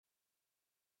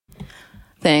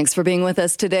Thanks for being with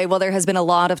us today. Well, there has been a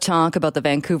lot of talk about the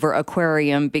Vancouver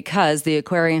Aquarium because the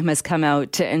aquarium has come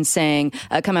out saying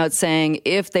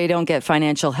if they don't get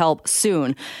financial help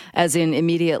soon, as in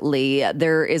immediately,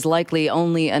 there is likely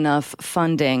only enough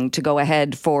funding to go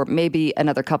ahead for maybe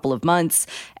another couple of months.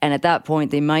 And at that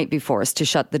point, they might be forced to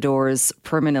shut the doors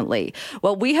permanently.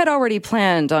 Well, we had already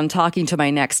planned on talking to my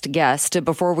next guest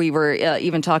before we were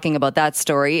even talking about that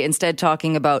story, instead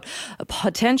talking about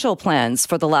potential plans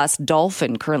for the last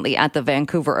dolphin currently at the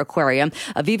Vancouver Aquarium.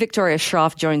 Victoria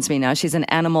Schroff joins me now. She's an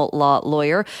animal law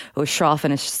lawyer with Schroff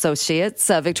and Associates.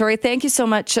 Victoria, thank you so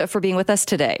much for being with us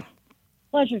today.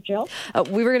 Pleasure, Jill.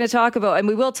 We were going to talk about, and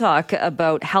we will talk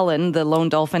about Helen, the lone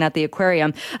dolphin at the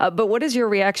aquarium. But what is your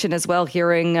reaction as well,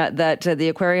 hearing that the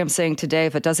aquarium saying today,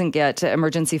 if it doesn't get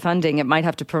emergency funding, it might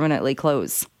have to permanently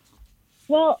close?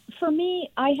 Well, for me,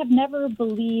 I have never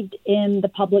believed in the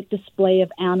public display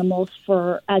of animals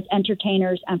as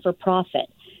entertainers and for profit.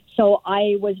 So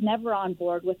I was never on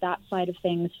board with that side of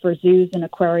things for zoos and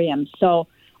aquariums. So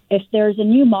if there's a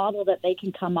new model that they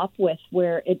can come up with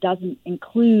where it doesn't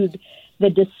include the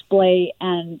display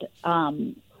and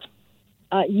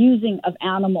using of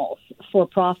animals for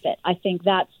profit, I think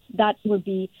that would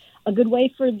be a good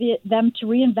way for them to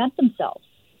reinvent themselves.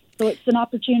 So it's an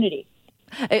opportunity.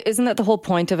 Isn't that the whole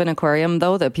point of an aquarium,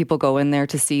 though, that people go in there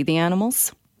to see the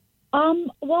animals?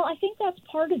 Well, I think that's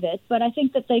part of it, but I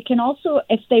think that they can also,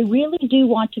 if they really do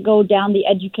want to go down the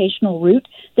educational route,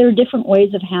 there are different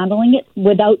ways of handling it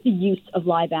without the use of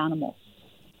live animals.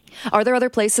 Are there other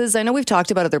places? I know we've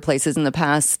talked about other places in the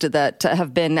past that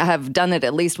have done it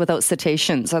at least without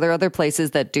cetaceans. Are there other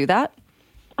places that do that?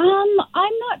 I'm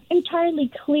not entirely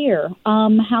clear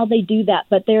how they do that,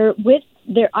 but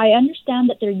I understand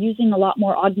that they're using a lot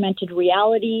more augmented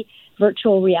reality,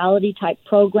 virtual reality type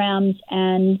programs,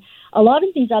 and a lot of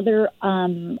these other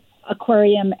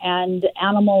aquarium and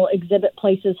animal exhibit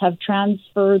places have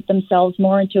transferred themselves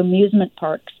more into amusement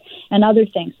parks and other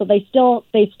things. So they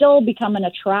still become an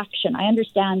attraction. I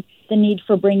understand the need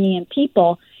for bringing in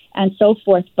people and so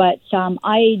forth, but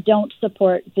I don't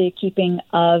support the keeping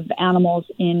of animals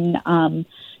in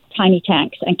tiny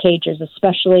tanks and cages,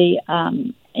 especially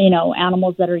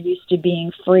animals that are used to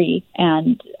being free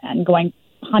and going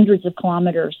hundreds of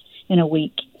kilometers in a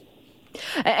week.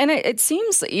 And it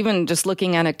seems, even just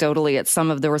looking anecdotally at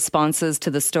some of the responses to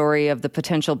the story of the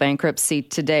potential bankruptcy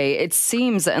today, it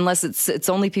seems, unless it's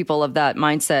only people of that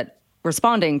mindset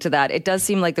responding to that, it does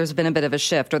seem like there's been a bit of a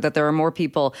shift, or that there are more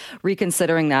people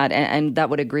reconsidering that, and that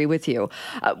would agree with you.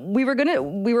 We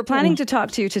were planning to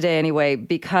talk to you today anyway,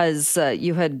 because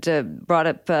you had brought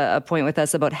up a point with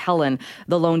us about Helen,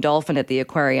 the lone dolphin at the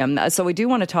aquarium. So we do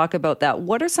want to talk about that.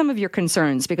 What are some of your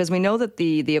concerns? Because we know that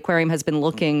the aquarium has been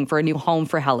looking for a new home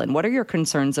for Helen. What are your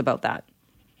concerns about that?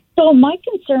 So my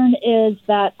concern is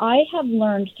that I have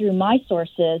learned through my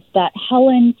sources that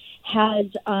Helen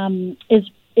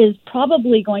is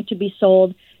probably going to be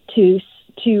sold to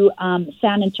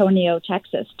San Antonio,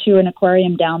 Texas, to an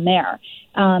aquarium down there.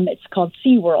 It's called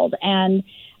SeaWorld. And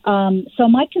so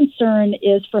my concern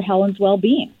is for Helen's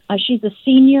well-being. She's a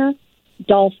senior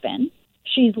dolphin.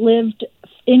 She's lived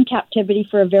in captivity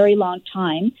for a very long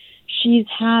time. She's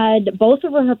had both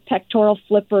of her pectoral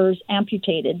flippers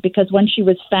amputated because when she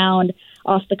was found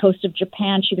off the coast of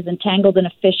Japan, she was entangled in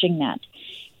a fishing net.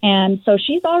 And so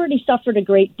she's already suffered a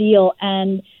great deal.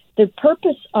 And the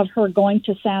purpose of her going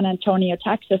to San Antonio,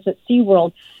 Texas at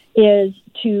SeaWorld is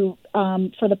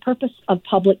for the purpose of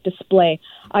public display.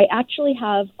 I actually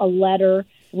have a letter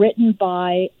written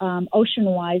by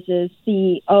Oceanwise's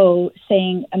CEO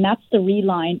saying, and that's the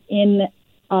reline, in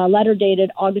a letter dated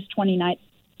August 29th,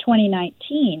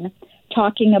 2019,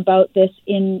 talking about this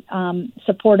in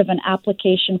support of an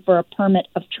application for a permit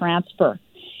of transfer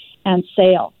and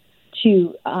sale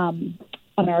to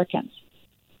Americans.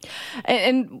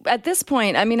 And at this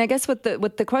point, I mean, I guess with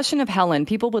the question of Helen,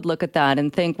 people would look at that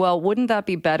and think, well, wouldn't that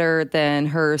be better than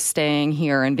her staying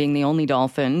here and being the only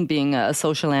dolphin, being a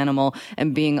social animal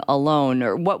and being alone?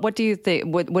 Or what do you think?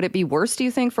 Would it be worse, do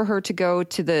you think, for her to go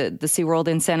to the SeaWorld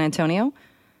in San Antonio?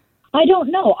 I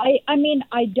don't know. I mean,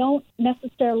 I don't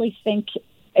necessarily think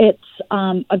it's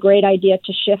a great idea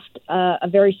to shift a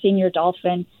very senior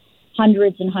dolphin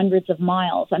hundreds and hundreds of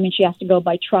miles. I mean, she has to go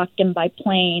by truck and by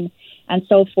plane and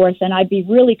so forth, and I'd be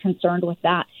really concerned with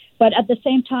that. But at the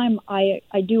same time, I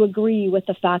do agree with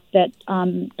the fact that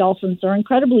dolphins are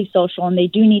incredibly social and they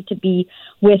do need to be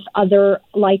with other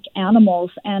like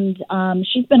animals. And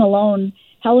she's been alone.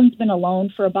 Helen's been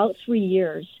alone for about 3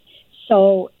 years.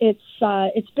 So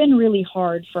it's been really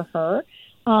hard for her.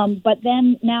 But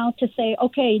then now to say,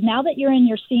 okay, now that you're in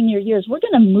your senior years, we're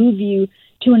going to move you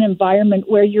to an environment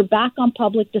where you're back on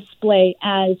public display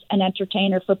as an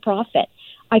entertainer for profit.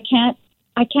 I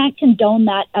can't condone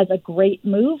that as a great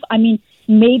move. I mean,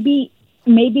 maybe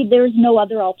there's no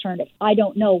other alternative. I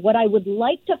don't know. What I would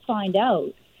like to find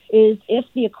out is if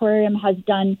the aquarium has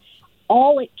done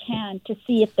all it can to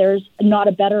see if there's not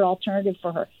a better alternative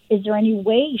for her. Is there any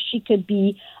way she could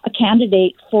be a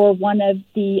candidate for one of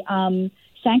the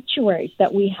sanctuaries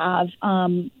that we have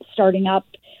starting up?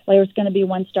 There's going to be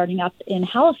one starting up in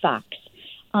Halifax,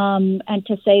 and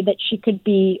to say that she could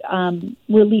be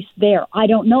released there. I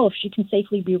don't know if she can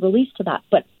safely be released to that,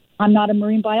 but I'm not a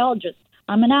marine biologist.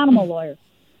 I'm an animal lawyer.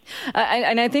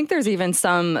 And I think there's even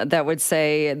some that would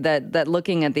say that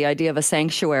looking at the idea of a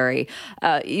sanctuary,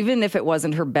 even if it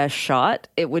wasn't her best shot,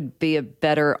 it would be a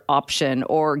better option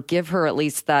or give her at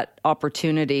least that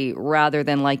opportunity rather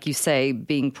than, like you say,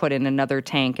 being put in another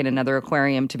tank in another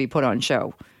aquarium to be put on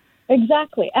show.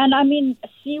 Exactly. And I mean,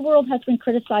 SeaWorld has been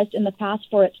criticized in the past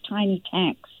for its tiny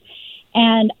tanks.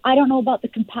 And I don't know about the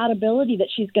compatibility that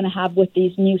she's going to have with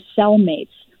these new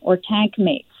cellmates or tank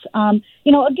mates.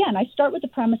 Again, I start with the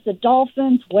premise that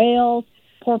dolphins, whales,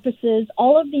 porpoises,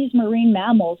 all of these marine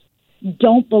mammals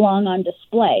don't belong on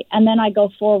display. And then I go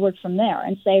forward from there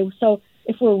and say, so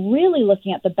if we're really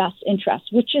looking at the best interest,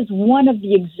 which is one of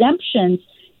the exemptions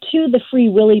to the Free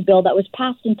Willy Bill that was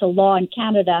passed into law in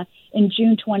Canada in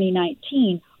June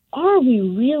 2019, are we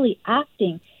really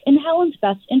acting in Helen's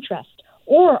best interest?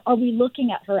 Or are we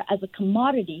looking at her as a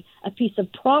commodity, a piece of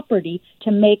property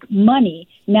to make money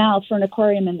now for an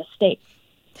aquarium in the States?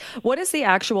 What is the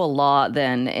actual law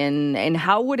then, and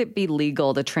how would it be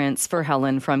legal to transfer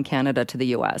Helen from Canada to the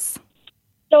U.S.?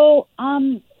 So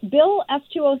Bill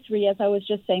S-203, as I was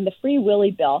just saying, the Free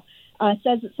Willy Bill,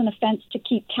 says it's an offense to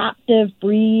keep captive,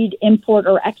 breed, import,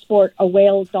 or export a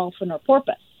whale, dolphin, or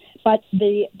porpoise. But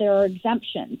there are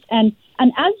exemptions. And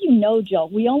as you know, Jill,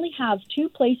 we only have two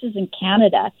places in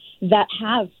Canada that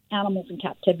have animals in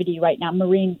captivity right now,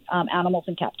 marine animals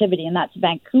in captivity, and that's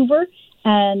Vancouver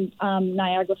and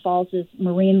Niagara Falls is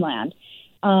Marineland.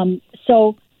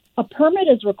 So a permit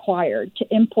is required to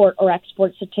import or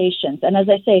export cetaceans. And as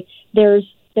I say, there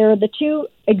are the two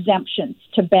exemptions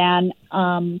to ban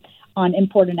on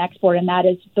import and export, and that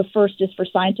is the first is for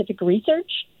scientific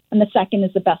research, and the second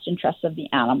is the best interests of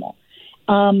the animal.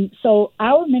 So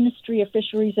our Ministry of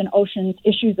Fisheries and Oceans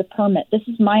issues a permit. This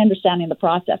is my understanding of the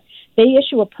process. They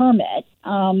issue a permit,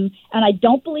 and I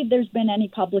don't believe there's been any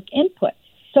public input.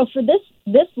 So for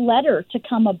this letter to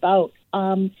come about,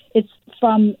 it's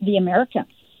from the Americans.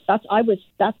 That's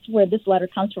where this letter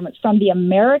comes from. It's from the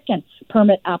American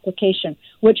permit application,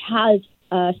 which has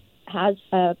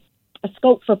a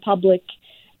scope for public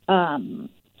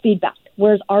feedback,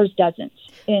 whereas ours doesn't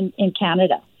in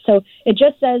Canada. So it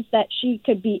just says that she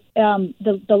could be,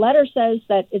 the letter says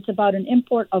that it's about an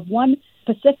import of one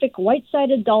Pacific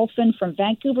white-sided dolphin from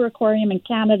Vancouver Aquarium in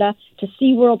Canada to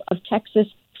SeaWorld of Texas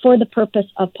for the purpose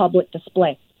of public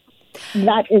display.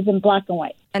 That is in black and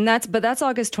white. But that's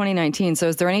August 2019. So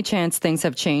is there any chance things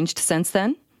have changed since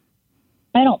then?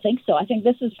 I don't think so. I think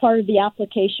this is part of the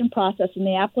application process, and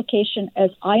the application, as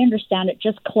I understand it,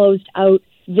 just closed out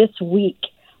this week.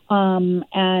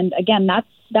 And again,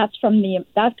 that's from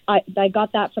I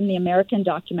got that from the American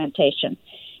documentation.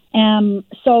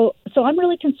 So I'm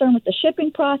really concerned with the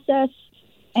shipping process,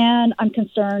 and I'm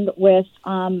concerned with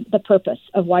the purpose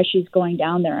of why she's going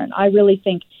down there. And I really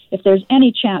think if there's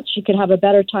any chance she could have a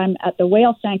better time at the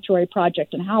Whale Sanctuary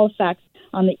Project in Halifax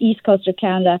on the east coast of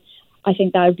Canada, I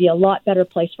think that would be a lot better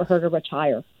place for her to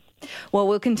retire. Well,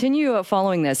 we'll continue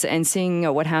following this and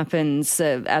seeing what happens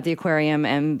at the aquarium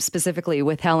and specifically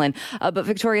with Helen. But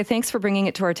Victoria, thanks for bringing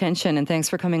it to our attention and thanks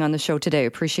for coming on the show today.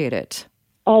 Appreciate it.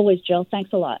 Always, Jill.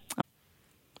 Thanks a lot.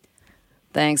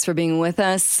 Thanks for being with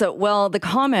us. Well, the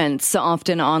comments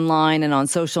often online and on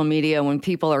social media when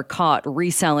people are caught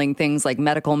reselling things like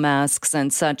medical masks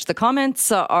and such, the comments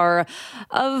are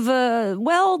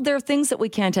of, they're things that we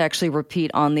can't actually repeat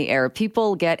on the air.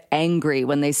 People get angry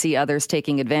when they see others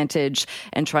taking advantage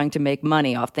and trying to make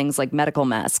money off things like medical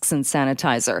masks and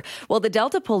sanitizer. Well, the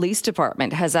Delta Police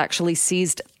Department has actually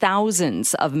seized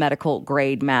thousands of medical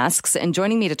grade masks. And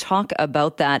joining me to talk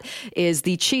about that is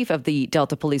the chief of the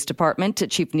Delta Police Department,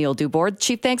 Chief Neil Dubord.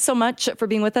 Chief, thanks so much for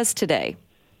being with us today.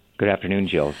 Good afternoon,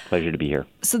 Jill. Pleasure to be here.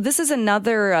 So this is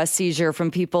another seizure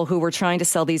from people who were trying to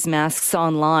sell these masks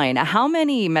online. How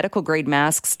many medical grade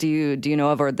masks do you know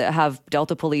of or that have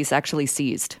Delta Police actually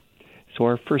seized? So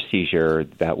our first seizure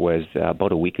that was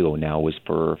about a week ago now was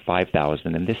for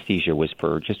 5,000, and this seizure was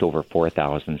for just over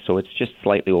 4,000. So it's just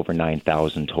slightly over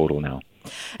 9,000 total now.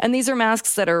 And these are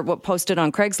masks that are posted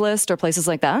on Craigslist or places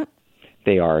like that?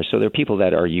 They are. So there are people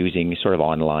that are using sort of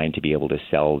online to be able to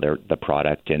sell the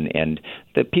product, and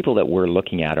the people that we're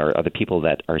looking at are the people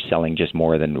that are selling just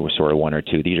more than sort of one or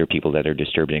two. These are people that are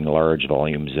distributing large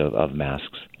volumes of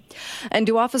masks. And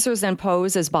do officers then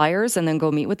pose as buyers and then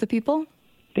go meet with the people?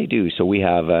 They do. So we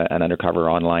have an undercover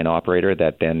online operator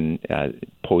that then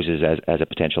poses as a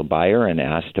potential buyer and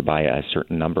asks to buy a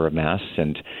certain number of masks,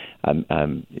 and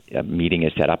a meeting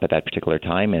is set up at that particular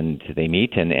time, and they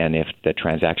meet, and if the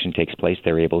transaction takes place,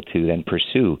 they're able to then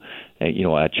pursue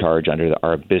a charge under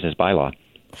our business bylaw.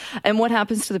 And what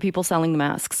happens to the people selling the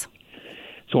masks?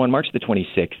 So on March the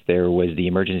 26th, there was the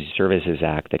Emergency Services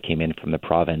Act that came in from the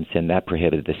province, and that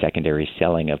prohibited the secondary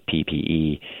selling of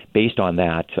PPE. Based on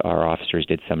that, our officers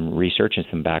did some research and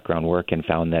some background work and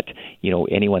found that,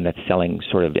 anyone that's selling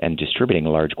sort of and distributing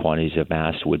large quantities of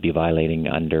masks would be violating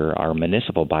under our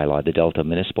municipal bylaw, the Delta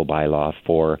municipal bylaw,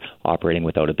 for operating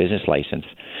without a business license.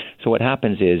 So what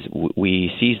happens is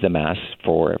we seize the masks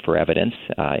for evidence.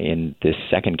 In this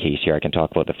second case here, I can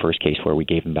talk about the first case where we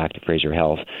gave them back to Fraser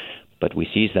Health. But we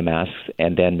seize the masks,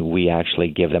 and then we actually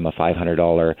give them a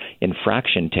 $500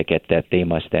 infraction ticket that they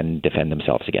must then defend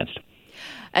themselves against.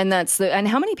 And and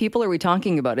how many people are we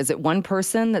talking about? Is it one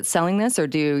person that's selling this, or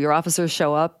do your officers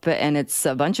show up and it's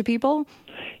a bunch of people?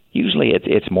 Usually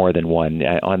it's more than one.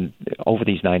 Over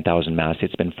these 9,000 masks,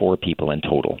 it's been 4 people in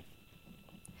total.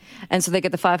 And so they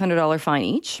get the $500 fine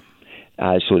each?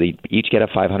 So they each get a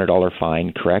 $500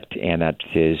 fine, correct, and that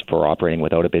is for operating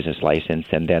without a business license,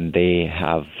 and then they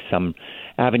have some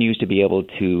avenues to be able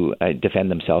to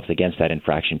defend themselves against that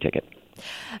infraction ticket.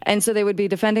 And so they would be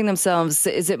defending themselves.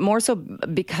 Is it more so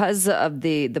because of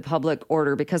the public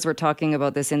order, because we're talking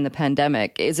about this in the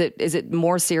pandemic? Is it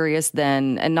more serious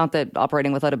than, and not that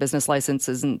operating without a business license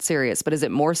isn't serious, but is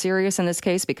it more serious in this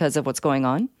case because of what's going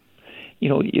on?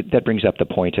 That brings up the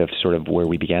point of sort of where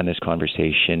we began this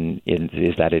conversation,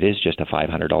 is that it is just a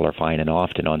 $500 fine, and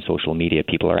often on social media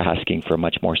people are asking for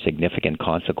much more significant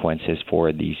consequences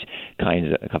for these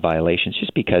kinds of violations,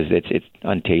 just because it's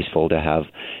untasteful to have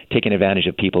taken advantage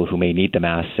of people who may need the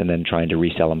masks and then trying to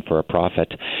resell them for a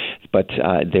profit. But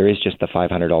there is just the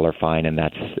 $500 fine, and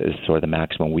that's sort of the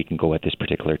maximum we can go at this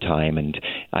particular time, and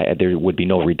there would be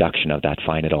no reduction of that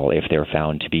fine at all if they're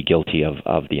found to be guilty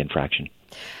of the infraction.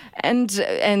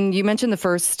 And you mentioned the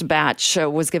first batch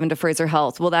was given to Fraser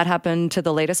Health. Will that happen to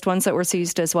the latest ones that were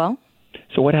seized as well?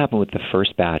 So what happened with the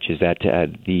first batch is that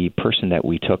the person that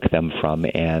we took them from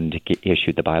and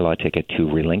issued the bylaw ticket to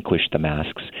relinquish the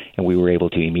masks, and we were able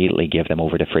to immediately give them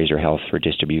over to Fraser Health for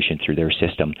distribution through their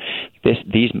system.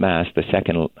 These masks, the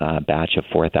second batch of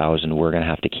 4,000, we're going to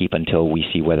have to keep until we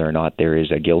see whether or not there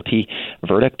is a guilty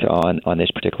verdict on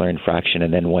this particular infraction,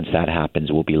 and then once that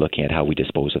happens, we'll be looking at how we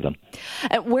dispose of them.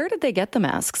 Where did they get the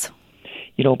masks?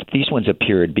 These ones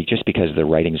appeared just because of the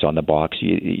writings on the box.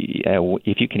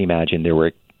 If you can imagine, there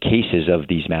were cases of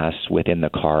these masks within the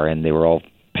car, and they were all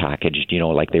packaged,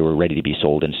 like they were ready to be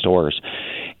sold in stores.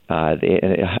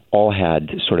 They all had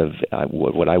sort of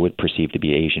what I would perceive to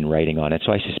be Asian writing on it,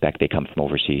 so I suspect they come from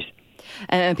overseas.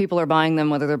 And people are buying them,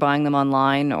 whether they're buying them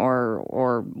online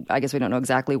or I guess we don't know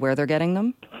exactly where they're getting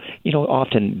them?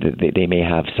 Often they may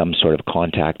have some sort of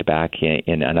contact back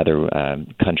in another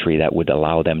country that would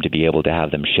allow them to be able to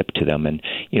have them shipped to them. And,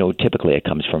 typically it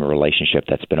comes from a relationship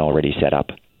that's been already set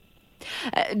up.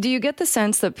 Do you get the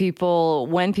sense that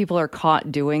when people are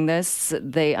caught doing this,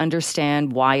 they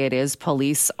understand why it is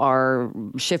police are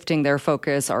shifting their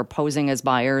focus, are posing as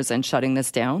buyers and shutting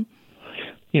this down?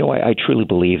 I truly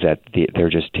believe that they're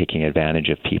just taking advantage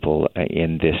of people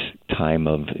in this time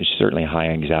of certainly high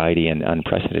anxiety and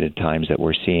unprecedented times that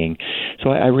we're seeing. So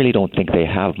I really don't think they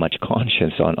have much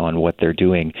conscience on what they're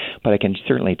doing. But I can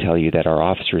certainly tell you that our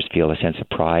officers feel a sense of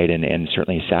pride, and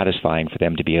certainly satisfying for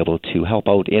them to be able to help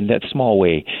out in that small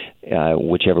way,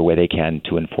 whichever way they can,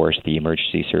 to enforce the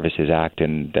Emergency Services Act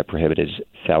and the prohibited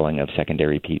selling of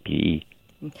secondary PPE.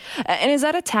 And is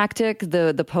that a tactic,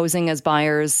 the posing as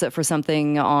buyers for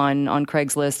something on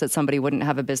Craigslist that somebody wouldn't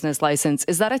have a business license?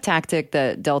 Is that a tactic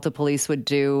that Delta Police would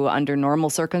do under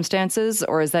normal circumstances,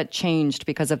 or is that changed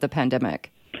because of the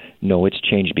pandemic? No, it's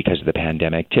changed because of the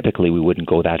pandemic. Typically, we wouldn't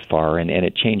go that far, and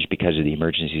it changed because of the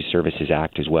Emergency Services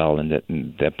Act as well, and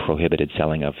the prohibited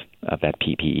selling of that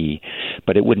PPE.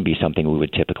 But it wouldn't be something we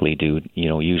would typically do.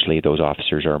 Usually those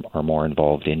officers are more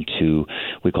involved into,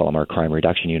 we call them our crime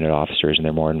reduction unit officers, and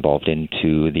they're more involved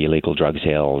into the illegal drug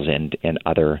sales and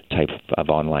other type of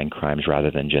online crimes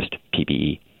rather than just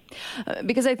PPE.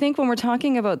 Because I think when we're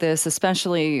talking about this,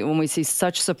 especially when we see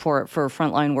such support for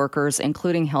frontline workers,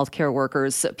 including healthcare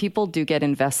workers, people do get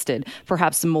invested,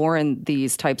 perhaps more in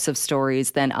these types of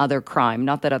stories than other crime.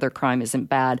 Not that other crime isn't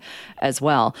bad as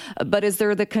well. But is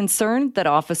there the concern that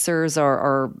officers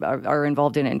are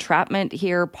involved in entrapment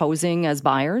here, posing as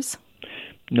buyers?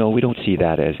 No, we don't see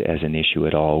that as an issue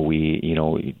at all.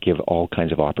 We, give all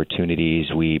kinds of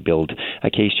opportunities. We build a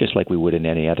case just like we would in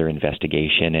any other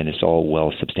investigation, and it's all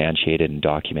well substantiated and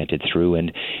documented through.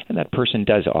 And that person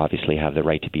does obviously have the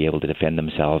right to be able to defend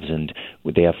themselves, and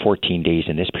they have 14 days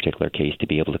in this particular case to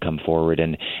be able to come forward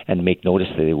and make notice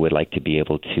that they would like to be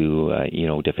able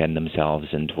to, defend themselves,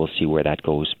 and we'll see where that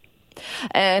goes.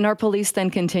 And are police then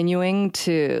continuing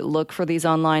to look for these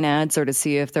online ads or to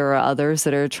see if there are others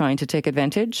that are trying to take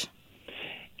advantage?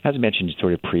 As mentioned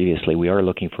sort of previously, we are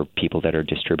looking for people that are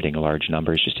distributing large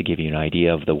numbers. Just to give you an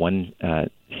idea of the one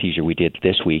seizure we did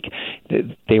this week,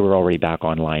 they were already back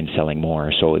online selling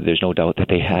more. So there's no doubt that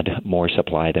they had more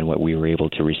supply than what we were able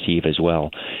to receive as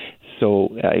well. So,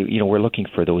 we're looking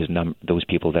for those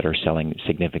people that are selling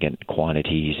significant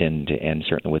quantities and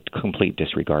certainly with complete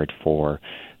disregard for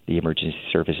the Emergency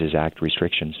Services Act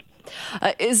restrictions.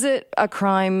 Is it a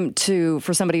crime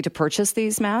for somebody to purchase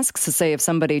these masks? To say if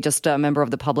somebody, just a member of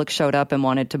the public, showed up and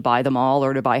wanted to buy them all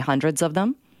or to buy hundreds of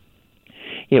them?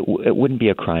 It wouldn't be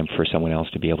a crime for someone else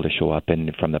to be able to show up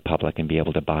from the public and be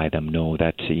able to buy them. No,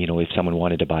 that, if someone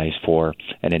wanted to buy for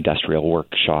an industrial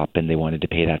workshop and they wanted to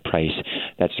pay that price,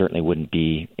 that certainly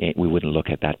we wouldn't look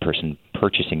at that person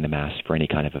purchasing the mask for any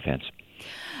kind of offense.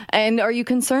 And are you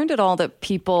concerned at all that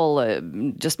people,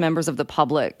 just members of the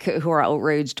public who are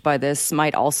outraged by this,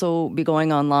 might also be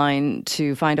going online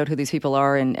to find out who these people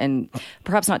are and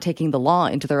perhaps not taking the law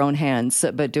into their own hands,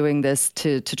 but doing this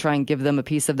to try and give them a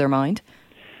piece of their mind?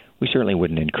 We certainly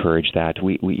wouldn't encourage that.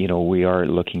 We are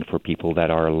looking for people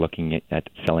that are looking at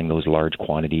selling those large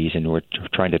quantities, and we're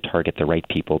trying to target the right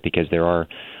people because there are,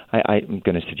 I'm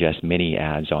going to suggest, many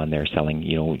ads on there selling,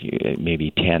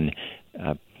 maybe 10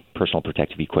 personal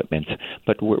protective equipment,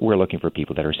 but we're looking for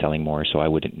people that are selling more, so I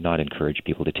would not encourage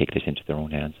people to take this into their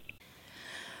own hands.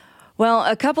 Well,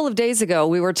 a couple of days ago,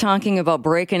 we were talking about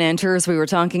break-and-enters. We were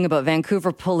talking about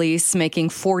Vancouver police making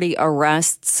 40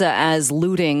 arrests as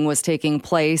looting was taking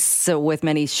place, with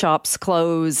many shops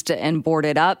closed and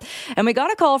boarded up. And we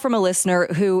got a call from a listener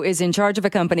who is in charge of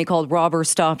a company called Robber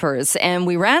Stoppers. And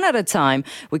we ran out of time.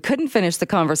 We couldn't finish the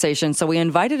conversation, so we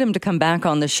invited him to come back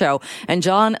on the show. And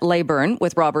John Leyburn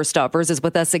with Robber Stoppers is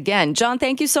with us again. John,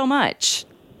 thank you so much.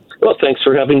 Well, thanks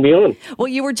for having me on. Well,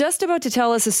 you were just about to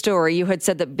tell us a story. You had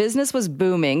said that business was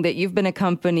booming, that you've been a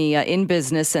company in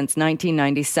business since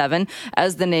 1997.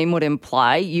 As the name would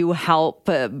imply, you help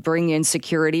bring in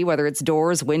security, whether it's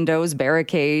doors, windows,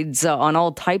 barricades, on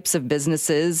all types of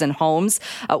businesses and homes.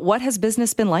 What has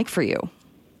business been like for you?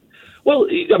 Well,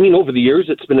 over the years,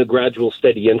 it's been a gradual,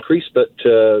 steady increase, but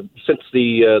since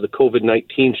the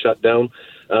COVID-19 shutdown,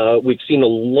 we've seen a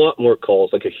lot more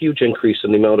calls, like a huge increase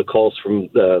in the amount of calls from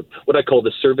what I call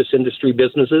the service industry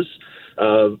businesses.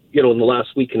 In the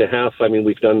last week and a half,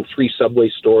 we've done 3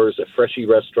 Subway stores, a Freshie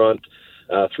restaurant,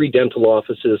 3 dental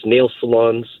offices, nail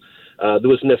salons. There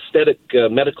was an aesthetic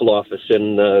medical office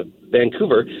in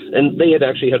Vancouver, and they had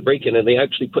actually had break-in, and they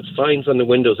actually put signs on the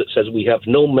windows that says, "We have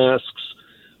no masks,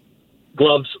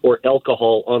 gloves, or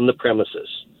alcohol on the premises."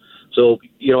 So,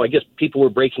 I guess people were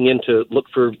breaking in to look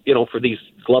for these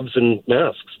gloves and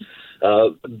masks.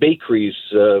 Bakeries.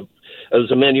 There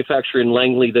was a manufacturer in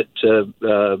Langley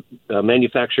that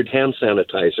manufactured hand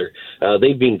sanitizer.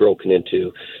 They've been broken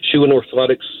into. Shoe and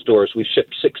orthotics stores. We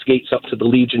shipped 6 gates up to the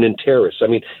Legion and Terrace.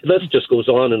 The list just goes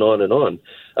on and on and on.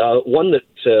 One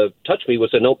that touched me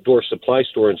was an outdoor supply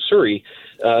store in Surrey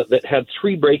that had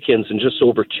 3 break-ins in just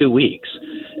over 2 weeks.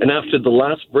 And after the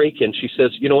last break-in, she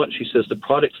says, you know what? She says the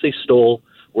products they stole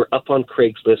were up on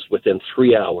Craigslist within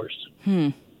 3 hours.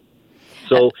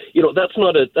 So, that's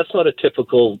not a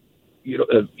typical,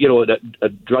 a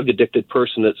drug-addicted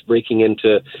person that's breaking in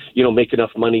to, make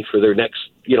enough money for their next,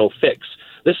 fix.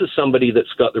 This is somebody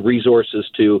that's got the resources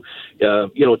to,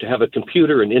 to have a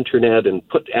computer and internet and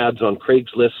put ads on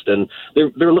Craigslist, and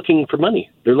they're looking for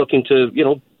money. They're looking to,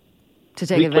 to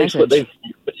take advantage.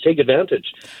 Take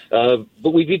advantage.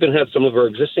 But we've even had some of our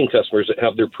existing customers that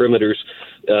have their perimeters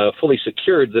fully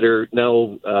secured that are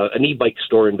now an e-bike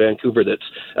store in Vancouver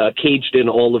that's caged in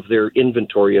all of their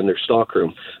inventory in their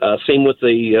stockroom. Same with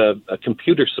a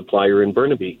computer supplier in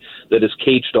Burnaby that has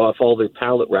caged off all their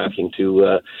pallet racking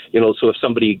to, so if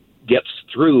somebody gets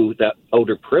through that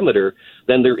outer perimeter,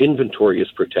 then their inventory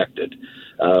is protected.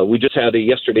 We just had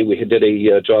yesterday we did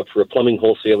a job for a plumbing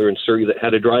wholesaler in Surrey that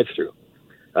had a drive-through.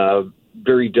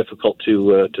 very difficult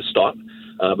to stop.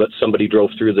 But somebody drove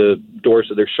through the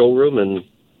doors of their showroom and,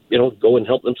 go and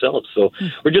help themselves. So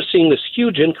we're just seeing this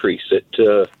huge increase.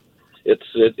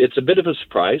 It's a bit of a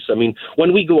surprise. I mean,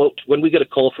 when we go out, when we get a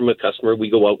call from a customer, we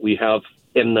go out, we have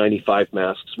N95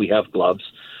 masks, we have gloves.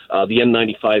 The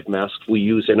N95 masks we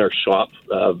use in our shop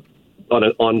on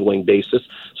an ongoing basis,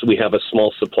 so we have a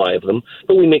small supply of them.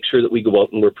 But we make sure that we go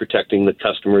out and we're protecting the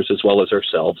customers as well as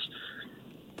ourselves.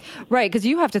 Right, because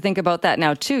you have to think about that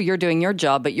now, too. You're doing your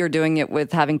job, but you're doing it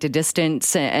with having to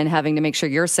distance and having to make sure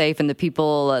you're safe and the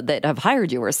people that have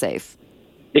hired you are safe.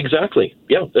 Exactly.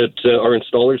 Yeah. Our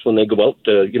installers, when they go out,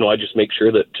 I just make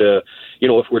sure that,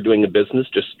 if we're doing a business,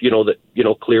 just,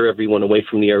 clear everyone away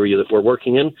from the area that we're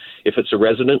working in. If it's a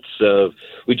residence,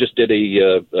 we just did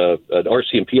an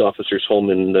RCMP officer's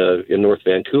home in North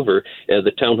Vancouver.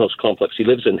 The townhouse complex he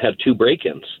lives in had 2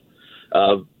 break-ins.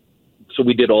 So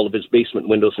we did all of his basement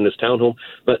windows in his townhome.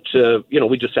 But,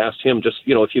 we just asked him,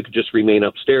 if you could just remain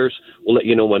upstairs, we'll let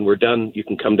you know when we're done. You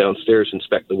can come downstairs,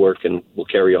 inspect the work, and we'll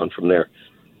carry on from there.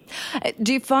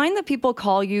 Do you find that people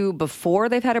call you before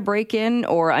they've had a break-in,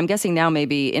 or I'm guessing now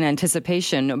maybe in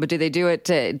anticipation, but do they do it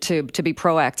to be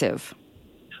proactive?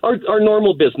 Our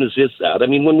normal business is that. I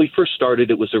mean, when we first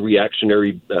started, it was a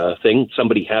reactionary thing.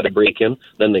 Somebody had a break-in,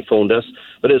 then they phoned us.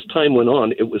 But as time went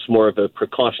on, it was more of a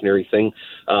precautionary thing.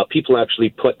 People actually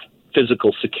put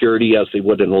physical security, as they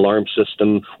would an alarm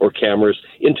system or cameras,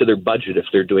 into their budget if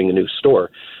they're doing a new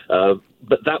store.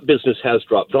 But that business has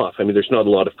dropped off. I mean, there's not a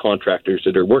lot of contractors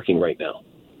that are working right now.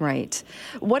 Right.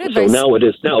 What advice? So now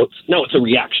it's a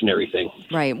reactionary thing.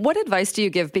 Right. What advice do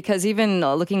you give? Because even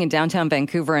looking in downtown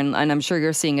Vancouver, and I'm sure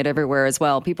you're seeing it everywhere as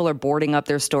well, people are boarding up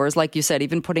their stores. Like you said,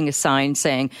 even putting a sign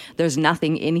saying there's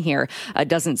nothing in here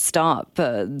doesn't stop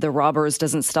the robbers,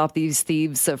 doesn't stop these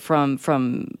thieves from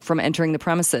entering the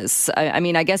premises. I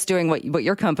mean, I guess doing what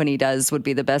your company does would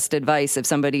be the best advice if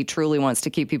somebody truly wants to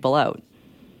keep people out.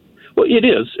 Well, it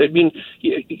is. I mean,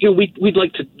 we'd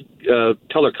like to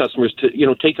tell our customers to,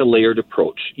 take a layered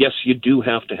approach. Yes, you do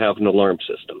have to have an alarm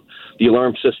system. The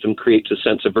alarm system creates a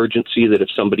sense of urgency that if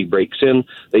somebody breaks in,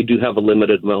 they do have a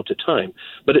limited amount of time.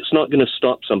 But it's not going to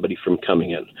stop somebody from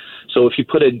coming in. So if you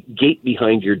put a gate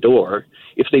behind your door,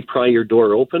 if they pry your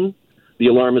door open, the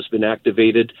alarm has been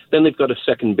activated, then they've got a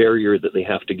second barrier that they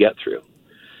have to get through.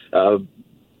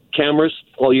 Cameras,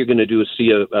 all you're going to do is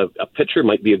see a picture,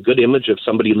 might be a good image of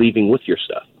somebody leaving with your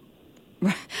stuff.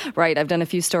 Right. I've done a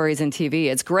few stories in TV.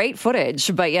 It's great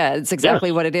footage, but yeah, it's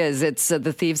exactly what it is. It's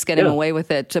the thieves getting away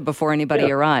with it before anybody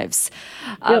arrives.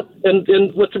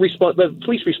 And what the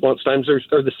police response times are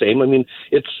the same. I mean,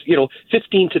 it's,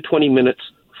 15 to 20 minutes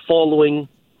following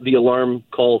the alarm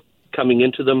call coming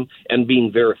into them and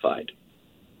being verified.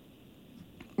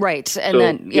 Right. And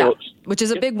then, which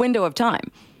is a big window of time.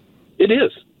 It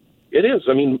is. It is.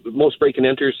 I mean, most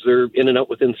break-and-enters, they're in and out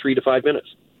within 3 to 5 minutes.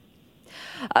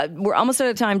 We're almost out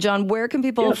of time. John, where can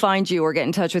people find you or get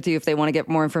in touch with you if they want to get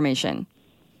more information?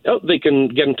 Oh, they can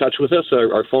get in touch with us.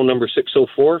 Our phone number is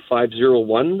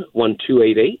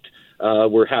 604-501-1288.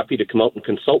 We're happy to come out and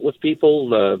consult with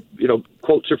people.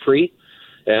 Quotes are free.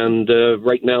 And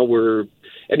right now we're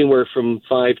anywhere from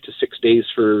 5 to 6 days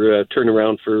for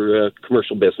turnaround for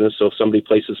commercial business. So if somebody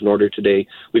places an order today,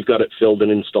 we've got it filled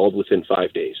and installed within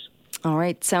 5 days. All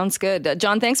right. Sounds good.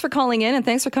 John, thanks for calling in and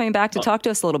thanks for coming back to talk to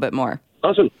us a little bit more.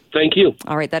 Awesome. Thank you.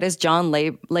 All right. That is John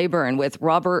Leyburn with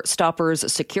Robber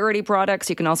Stoppers Security Products.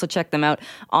 You can also check them out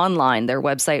online. Their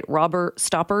website,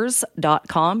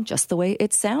 robberstoppers.com, just the way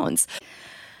it sounds.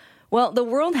 Well, the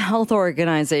World Health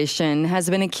Organization has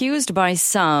been accused by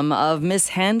some of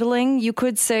mishandling, you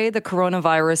could say, the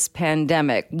coronavirus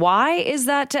pandemic. Why is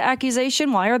that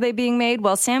accusation? Why are they being made?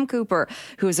 Well, Sam Cooper,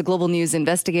 who is a Global News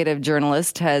investigative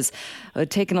journalist, has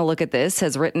taken a look at this,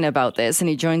 has written about this, and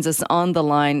he joins us on the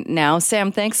line now.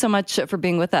 Sam, thanks so much for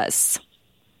being with us.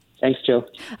 Thanks, Joe.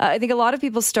 I think a lot of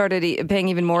people started paying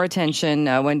even more attention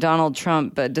when Donald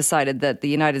Trump decided that the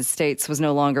United States was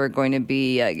no longer going to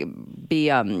be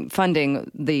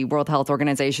funding the World Health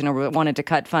Organization or wanted to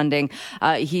cut funding.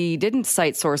 He didn't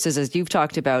cite sources, as you've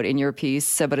talked about in your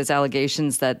piece, but his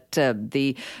allegations that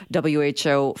the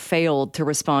WHO failed to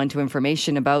respond to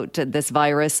information about this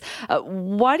virus.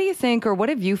 Why do you think, or what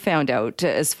have you found out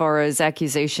as far as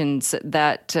accusations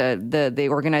that the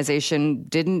organization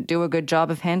didn't do a good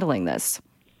job of handling this?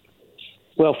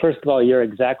 Well, first of all, you're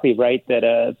exactly right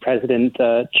that President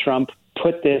Trump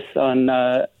put this on.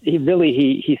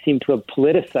 He seemed to have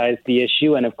politicized the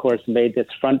issue, and of course made this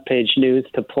front page news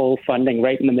to pull funding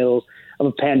right in the middle of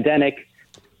a pandemic.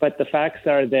 But the facts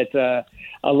are that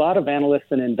a lot of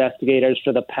analysts and investigators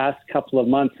for the past couple of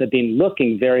months have been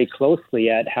looking very closely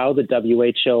at how the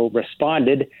WHO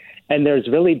responded. And there's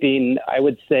really been, I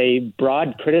would say,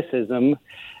 broad criticism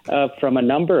from a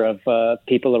number of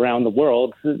people around the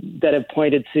world that have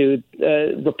pointed to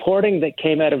reporting that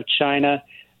came out of China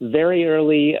very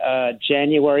early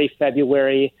January,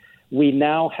 February. We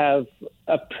now have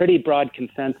a pretty broad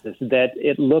consensus that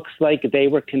it looks like they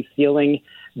were concealing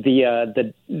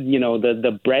the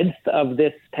breadth of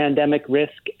this pandemic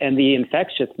risk and the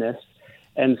infectiousness.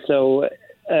 And so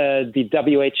the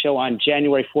WHO on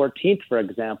January 14th, for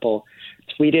example,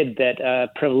 tweeted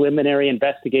that preliminary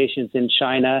investigations in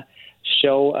China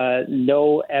show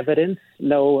no evidence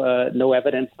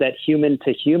that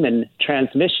human-to-human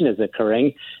transmission is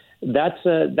occurring. That's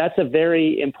a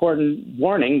very important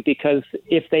warning, because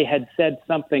if they had said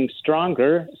something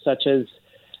stronger, such as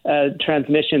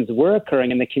transmissions were occurring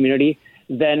in the community,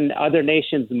 then other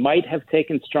nations might have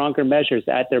taken stronger measures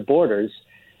at their borders.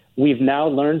 We've now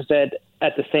learned that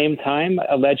at the same time,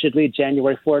 allegedly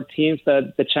January 14th,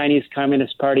 the Chinese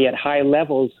Communist Party at high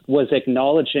levels was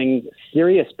acknowledging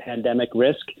serious pandemic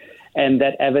risk, and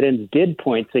that evidence did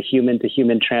point to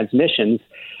human-to-human transmissions.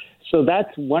 So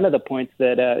that's one of the points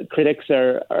that critics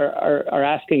are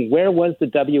asking. Where was the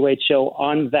WHO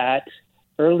on that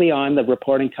early on, the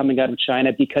reporting coming out of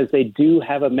China? Because they do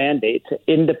have a mandate to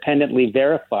independently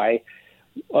verify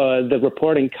the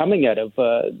reporting coming out of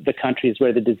the countries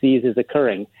where the disease is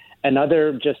occurring.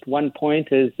 Another, just one point,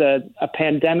 is a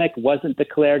pandemic wasn't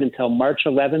declared until March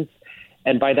 11th.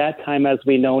 And by that time, as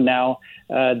we know now,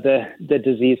 the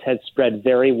disease had spread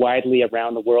very widely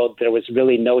around the world. There was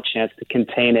really no chance to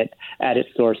contain it at its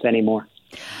source anymore.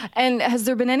 And has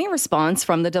there been any response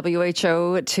from the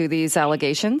WHO to these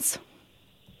allegations?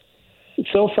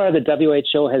 So far, the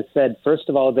WHO has said, first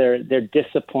of all, they're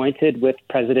disappointed with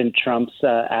President Trump's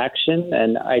action.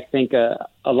 And I think a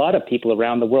lot of people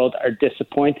around the world are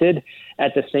disappointed.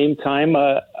 At the same time,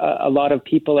 a lot of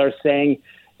people are saying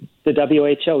the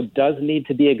WHO does need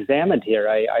to be examined here.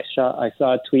 I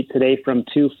saw a tweet today from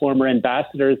two former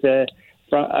ambassadors,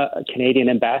 Canadian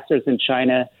ambassadors in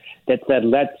China, that said,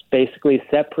 let's basically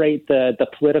separate the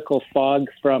political fog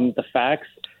from the facts.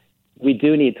 We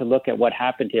do need to look at what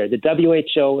happened here. The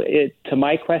WHO, to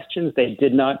my questions, they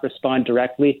did not respond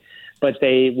directly, but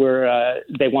they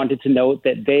wanted to note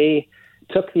that they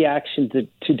took the action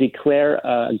to declare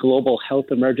a global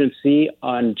health emergency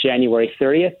on January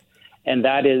 30th, and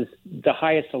that is the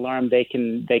highest alarm they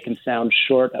can sound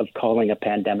short of calling a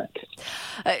pandemic.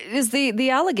 Is the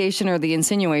allegation or the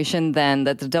insinuation then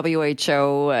that the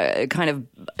WHO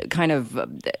kind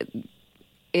of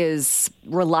is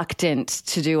reluctant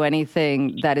to do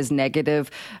anything that is negative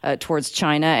towards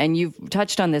China? And you've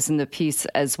touched on this in the piece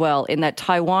as well, in that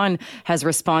Taiwan has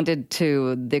responded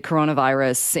to the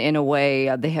coronavirus in a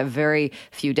way. They have very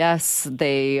few deaths.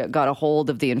 They got a hold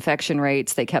of the infection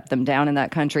rates. They kept them down in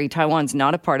that country. Taiwan's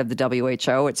not a part of the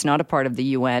WHO. It's not a part of the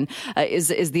UN. Is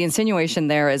the insinuation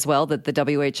there as well that the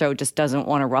WHO just doesn't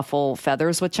want to ruffle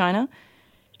feathers with China?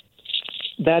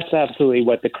 That's absolutely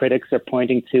what the critics are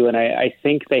pointing to, and I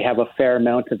think they have a fair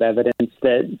amount of evidence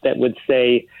that would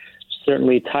say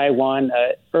certainly Taiwan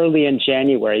early in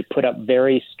January put up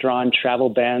very strong travel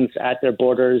bans at their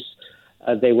borders.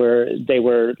 They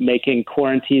were making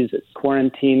quarantines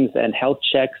and health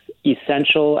checks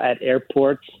essential at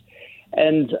airports,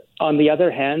 and on the other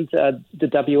hand, the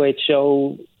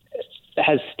WHO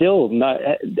has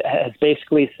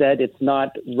basically said it's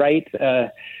not right.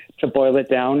 To boil it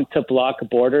down, to block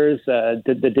borders.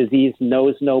 The disease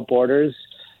knows no borders.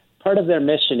 Part of their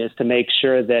mission is to make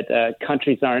sure that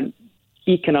countries aren't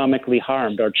economically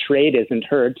harmed or trade isn't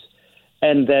hurt,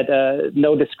 and that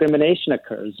no discrimination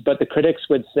occurs. But the critics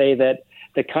would say that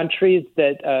the countries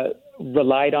that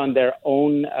relied on their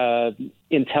own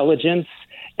intelligence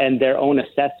and their own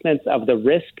assessments of the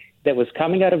risk that was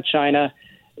coming out of China,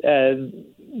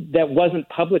 that wasn't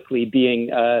publicly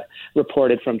being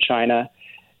reported from China,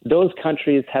 those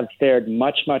countries have fared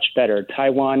much, much better.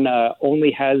 Taiwan only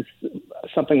has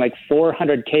something like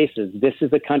 400 cases. This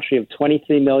is a country of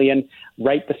 23 million,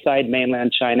 right beside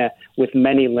mainland China, with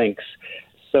many links.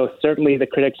 So certainly the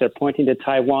critics are pointing to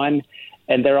Taiwan,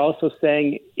 and they're also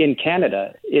saying in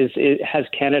Canada, has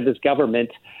Canada's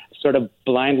government sort of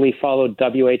blindly followed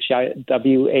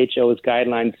WHO's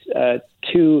guidelines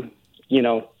to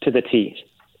the T.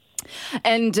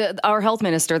 And our health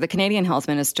minister, the Canadian health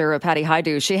minister, Patty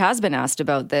Hajdu, she has been asked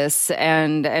about this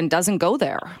and doesn't go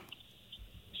there.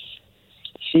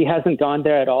 She hasn't gone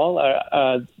there at all.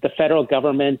 The federal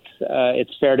government,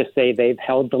 it's fair to say they've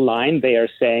held the line. They are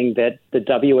saying that the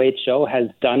WHO has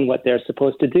done what they're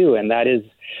supposed to do, and that is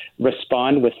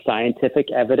respond with scientific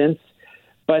evidence.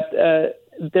 But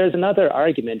there's another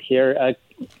argument here.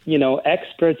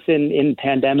 Experts in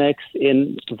pandemics,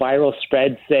 in viral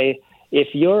spread say, if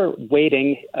you're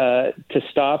waiting to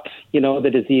stop, the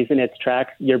disease in its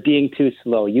tracks, you're being too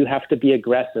slow. You have to be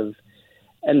aggressive.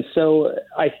 And so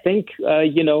I think,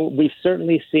 we've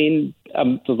certainly seen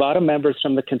a lot of members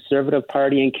from the Conservative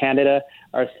Party in Canada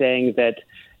are saying that,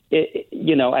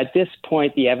 at this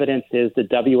point, the evidence is the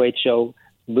WHO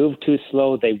moved too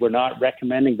slow. They were not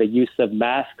recommending the use of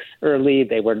masks early.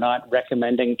 They were not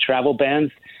recommending travel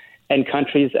bans. And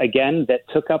countries, again, that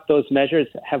took up those measures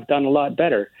have done a lot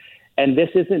better. And this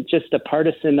isn't just a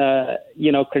partisan,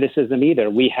 criticism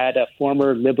either. We had a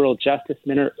former Liberal Justice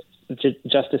Minister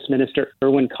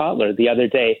Irwin Cotler the other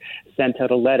day sent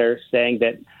out a letter saying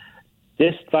that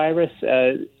this virus,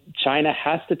 China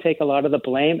has to take a lot of the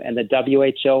blame, and the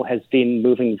WHO has been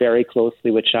moving very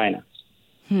closely with China.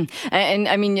 And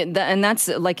I mean, and that's,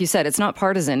 like you said, it's not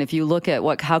partisan. If you look at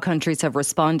how countries have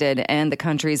responded and the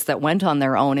countries that went on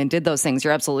their own and did those things,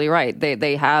 you're absolutely right.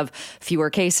 They have fewer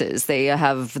cases. They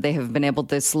have been able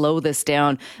to slow this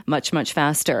down much, much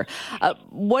faster.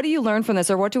 What do you learn from this,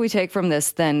 or what do we take from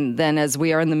this then as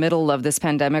we are in the middle of this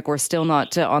pandemic? We're still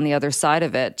not on the other side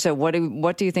of it.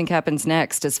 What do you think happens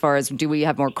next, as far as, do we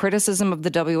have more criticism of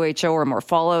the WHO or more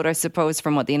fallout, I suppose,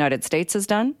 from what the United States has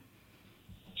done?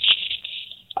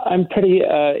 I'm pretty,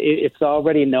 it's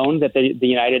already known that the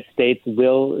United States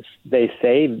will, they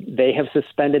say, they have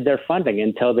suspended their funding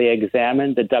until they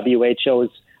examine the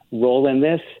WHO's role in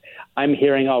this. I'm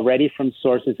hearing already from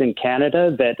sources in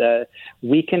Canada that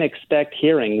we can expect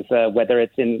hearings, whether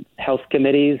it's in health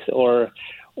committees or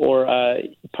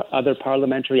other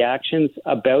parliamentary actions,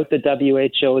 about the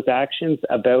WHO's actions,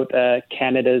 about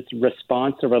Canada's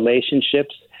response or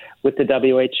relationships with the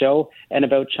WHO, and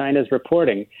about China's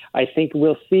reporting. I think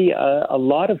we'll see a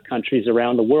lot of countries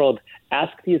around the world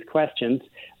ask these questions,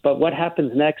 but what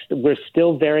happens next, we're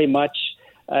still very much,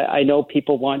 I know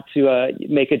people want to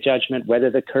make a judgment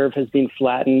whether the curve has been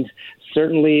flattened.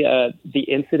 Certainly the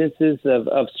incidences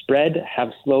of spread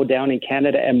have slowed down in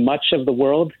Canada and much of the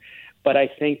world. But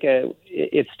I think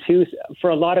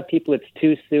for a lot of people, it's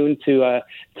too soon to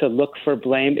look for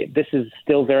blame. This is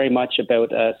still very much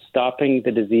about stopping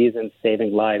the disease and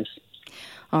saving lives.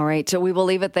 All right. So we will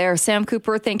leave it there. Sam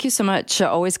Cooper, thank you so much.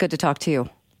 Always good to talk to you.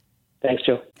 Thanks,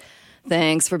 Joe.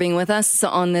 Thanks for being with us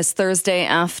on this Thursday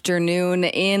afternoon.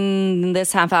 In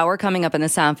this half hour, coming up in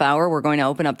this half hour, we're going to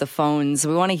open up the phones.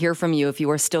 We want to hear from you if you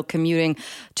are still commuting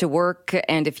to work,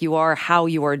 and if you are, how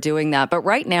you are doing that. But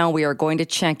right now, we are going to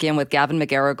check in with Gavin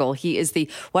McGarrigle. He is the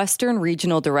Western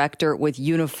Regional Director with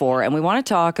Unifor, and we want to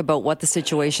talk about what the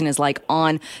situation is like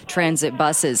on transit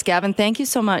buses. Gavin, thank you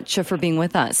so much for being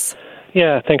with us.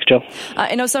 Yeah, thanks, Joe.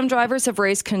 I know some drivers have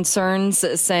raised concerns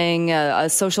saying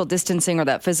social distancing or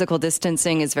that physical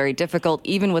distancing is very difficult,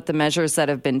 even with the measures that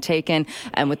have been taken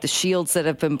and with the shields that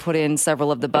have been put in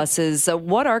several of the buses.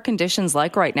 What are conditions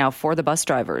like right now for the bus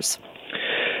drivers?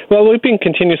 Well, we've been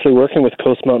continuously working with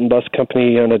Coast Mountain Bus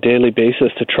Company on a daily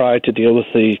basis to try to deal with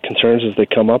the concerns as they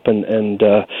come up, and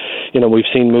we've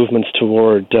seen movements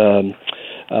toward rear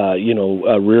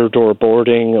door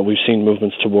boarding. We've seen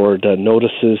movements toward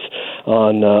notices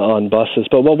on buses.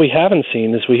 But what we haven't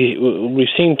seen is we've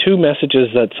seen two messages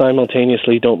that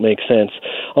simultaneously don't make sense.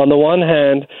 On the one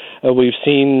hand, we've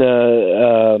seen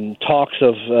talks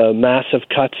of massive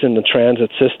cuts in the transit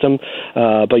system,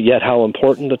 but yet how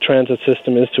important the transit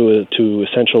system is to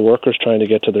essential workers trying to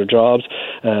get to their jobs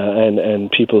and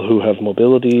people who have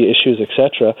mobility issues,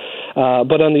 etc.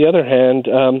 But on the other hand,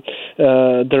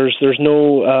 there's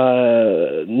no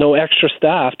extra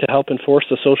staff to help enforce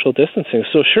the social distancing.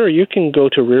 So sure, you can go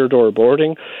to rear door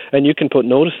boarding and you can put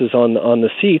notices on the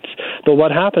seats, but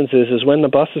what happens is when the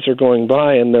buses are going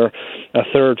by and they're a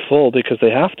third full, because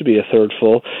they have to be a third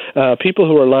full, people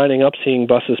who are lining up seeing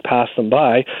buses pass them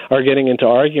by are getting into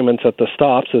arguments at the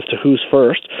stops as to who's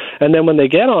first, and then when they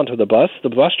get onto the bus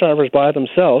driver's by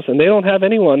themselves, and they don't have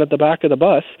anyone at the back of the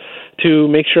bus to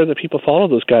make sure that people follow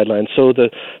those guidelines. So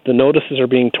the notices are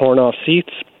being torn off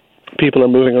seats. People are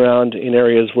moving around in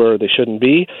areas where they shouldn't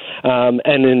be.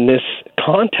 And in this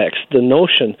context, the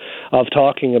notion of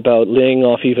talking about laying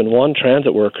off even one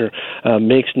transit worker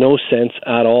makes no sense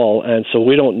at all. And so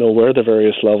we don't know where the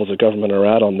various levels of government are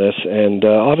at on this. And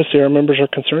obviously our members are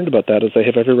concerned about that, as they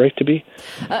have every right to be.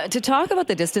 To talk about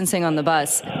the distancing on the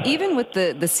bus, even with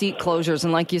the seat closures,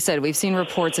 and like you said, we've seen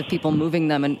reports of people moving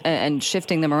them and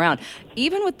shifting them around.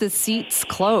 Even with the seats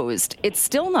closed, it's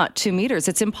still not 2 meters.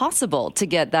 It's impossible to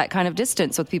get that kind of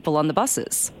distance with people on the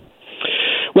buses.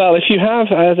 Well, if you have,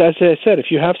 as I said, if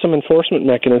you have some enforcement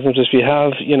mechanisms, if you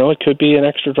have, it could be an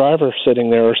extra driver sitting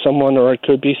there or someone, or it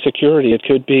could be security. It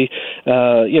could be,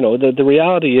 the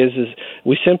reality is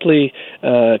we simply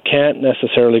can't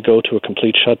necessarily go to a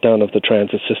complete shutdown of the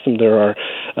transit system. There are,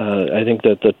 I think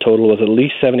that the total was at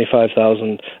least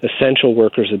 75,000 essential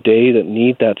workers a day that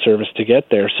need that service to get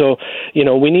there. So,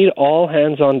 we need all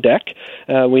hands on deck.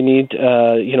 We need,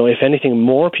 if anything,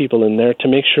 more people in there to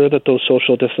make sure that those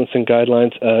social distancing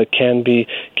guidelines can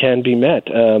be met.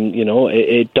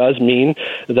 It does mean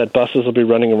that buses will be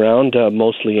running around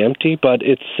mostly empty, but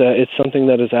it's something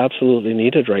that is absolutely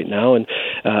needed right now. And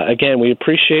again, we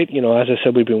appreciate, as I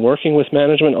said, we've been working with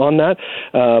management on that.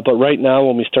 But right now,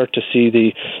 when we start to see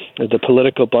the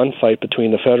political bun fight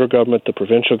between the federal government, the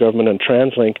provincial government, and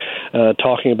TransLink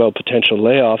talking about potential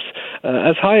layoffs,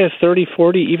 as high as 30,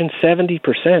 40, even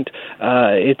 70%,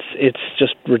 it's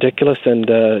just ridiculous. And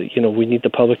we need the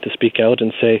public to speak out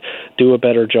and say, do a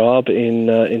better job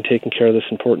in taking care of this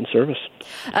important service.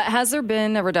 Has there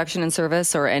been a reduction in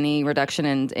service or any reduction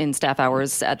in staff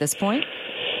hours at this point?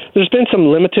 There's been some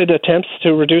limited attempts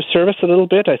to reduce service a little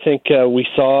bit. I think we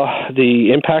saw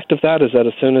the impact of that is that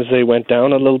as soon as they went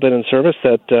down a little bit in service,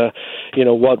 that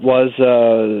what was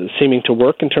seeming to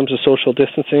work in terms of social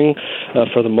distancing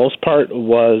for the most part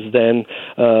was then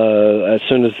as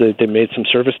soon as they made some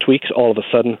service tweaks, all of a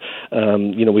sudden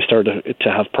we started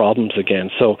to have problems again.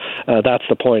 So that's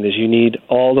the point: is you need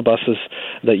all the buses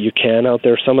that you can out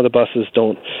there. Some of the buses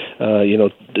don't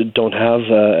have.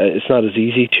 It's not as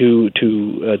easy to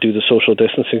do the social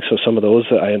distancing, so some of those,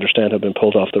 I understand, have been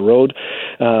pulled off the road.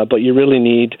 But you really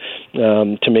need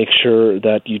to make sure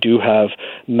that you do have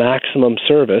maximum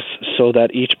service so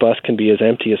that each bus can be as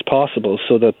empty as possible,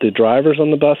 so that the drivers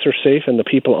on the bus are safe and the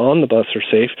people on the bus are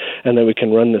safe, and that we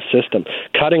can run the system.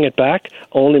 Cutting it back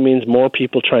only means more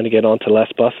people trying to get onto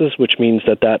less buses, which means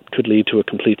that could lead to a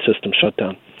complete system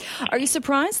shutdown. Are you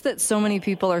surprised that so many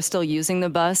people are still using the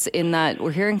bus, in that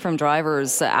we're hearing from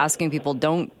drivers asking people,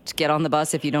 don't get on the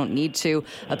bus if you don't need to.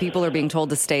 People are being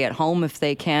told to stay at home if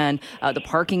they can. The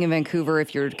parking in Vancouver,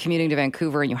 if you're commuting to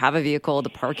Vancouver and you have a vehicle, the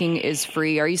parking is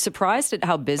free. Are you surprised at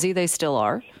how busy they still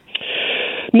are?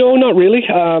 No, not really.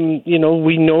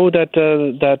 We know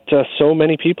that so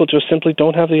many people just simply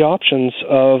don't have the options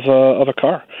of a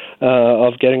car,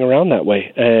 of getting around that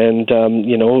way. And,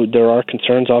 there are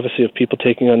concerns, obviously, of people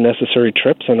taking unnecessary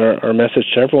trips. And our message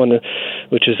to everyone,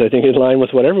 which is, I think, in line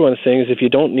with what everyone is saying, is if you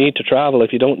don't need to travel,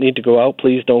 if you don't need to go out,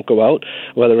 please don't go out,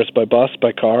 whether it's by bus,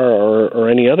 by car, or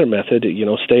any other method.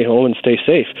 Stay home and stay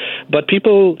safe. But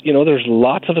people, there's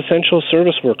lots of essential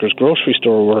service workers, grocery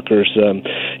store workers,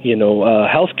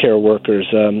 healthcare workers,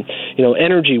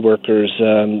 energy workers,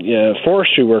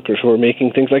 forestry workers who are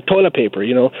making things like toilet paper.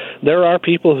 There are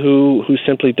people who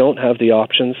simply don't have the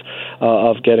options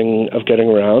of getting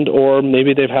around, or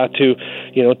maybe they've had to,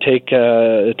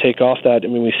 take off that. I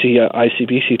mean, we see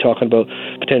ICBC talking about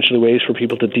potentially ways for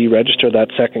people to deregister that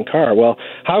second car. Well,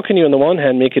 how can you, on the one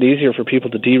hand, make it easier for people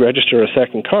to deregister a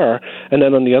second car, and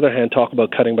then on the other hand, talk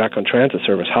about cutting back on transit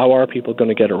service? How are people going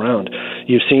to get around?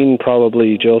 You've seen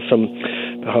probably, Jill, some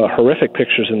horrific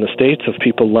pictures in the States of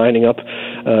people lining up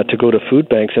to go to food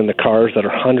banks in the cars that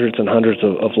are hundreds and hundreds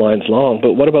of lines long.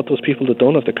 But what about those people that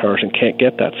don't have the cars and can't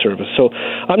get that service? So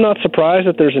I'm not surprised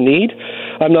that there's a need.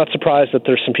 I'm not surprised that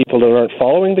there's some people that aren't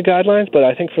following the guidelines, but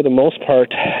I think for the most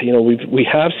part, we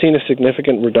have seen a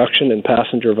significant reduction in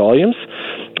passenger volumes.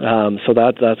 So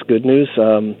that's good news.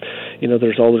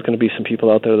 There's always going to be some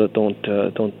people out there that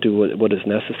don't do what is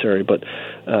necessary, but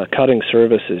cutting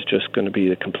service is just going to be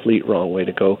the complete wrong way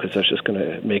to go, because that's just going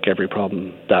to make every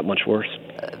problem that much worse.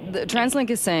 The TransLink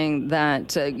is saying that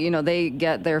they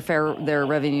get their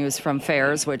revenues from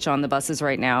fares, which on the buses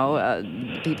right now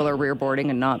people are rear boarding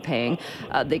and not paying.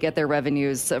 They get their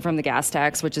revenues from the gas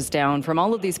tax, which is down. From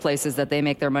all of these places that they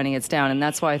make their money, it's down, and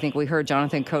that's why I think we heard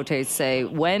Jonathan Cote say,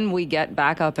 when we get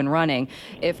back up and running,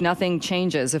 if nothing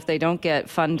changes, if they don't get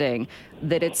funding,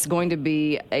 that it's going to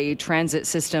be a transit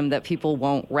system that people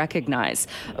won't recognize.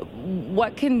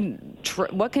 What can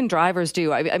what can drivers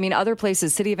do? I mean, other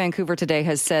places, City of Vancouver today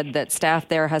has said that staff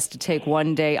there has to take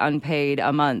 1 day unpaid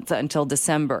a month until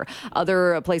December.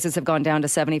 Other places have gone down to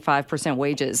 75%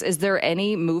 wages. Is there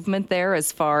any movement there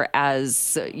as far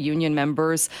as union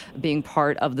members being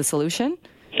part of the solution?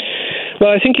 Well,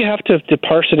 I think you have to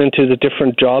parse it into the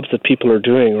different jobs that people are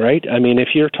doing, right? I mean,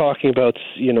 if you're talking about,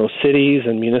 cities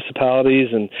and municipalities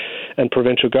and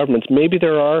provincial governments, maybe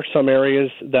there are some areas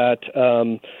that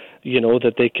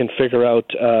that they can figure out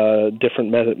different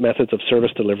methods of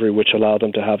service delivery which allow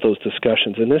them to have those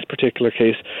discussions. In this particular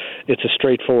case, it's a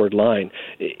straightforward line.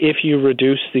 If you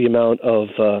reduce the amount of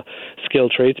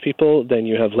skilled tradespeople, then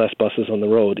you have less buses on the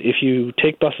road. If you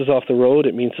take buses off the road,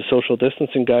 it means the social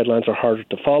distancing guidelines are harder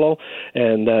to follow,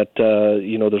 and that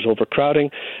there's overcrowding,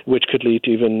 which could lead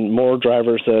to even more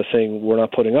drivers saying, we're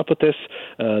not putting up with this.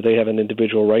 They have an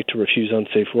individual right to refuse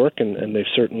unsafe work, and they've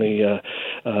certainly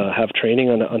have training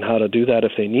on how to do that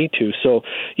if they need to. So,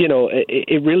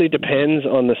 it really depends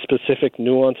on the specific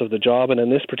nuance of the job. And in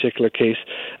this particular case,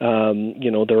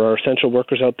 there are essential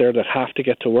workers out there that have to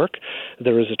get to work.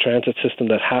 There is a transit system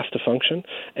that has to function,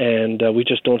 and we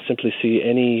just don't simply see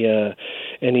any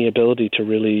ability to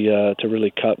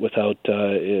really cut without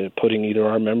putting either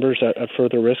our members at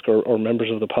further risk or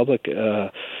members of the public.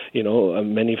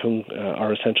 Many of whom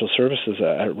are essential services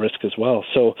at risk as well.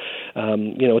 So,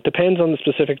 it depends on the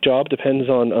specific job, depends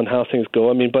on how things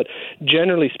go. I mean, but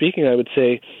generally speaking, I would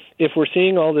say if we're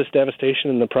seeing all this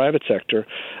devastation in the private sector,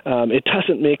 it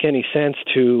doesn't make any sense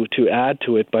to add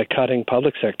to it by cutting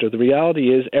public sector. The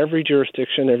reality is every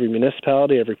jurisdiction, every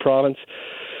municipality, every province,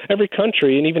 every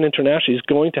country, and even internationally, is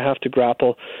going to have to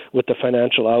grapple with the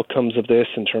financial outcomes of this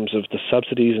in terms of the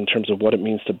subsidies, in terms of what it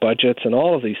means to budgets and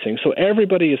all of these things. So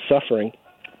everybody is suffering.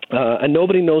 And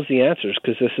nobody knows the answers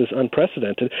because this is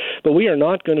unprecedented. But we are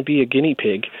not going to be a guinea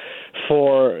pig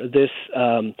for this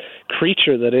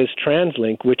creature that is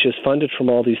TransLink, which is funded from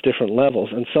all these different levels.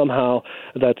 And somehow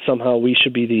we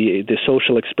should be the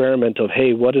social experiment of,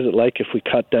 hey, what is it like if we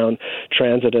cut down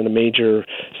transit in a major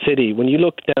city? When you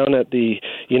look down at the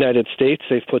United States,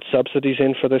 they've put subsidies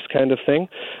in for this kind of thing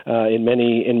in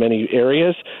many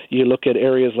areas. You look at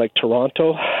areas like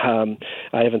Toronto.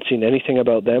 I haven't seen anything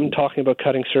about them talking about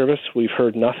cutting service. We've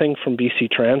heard nothing from BC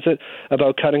Transit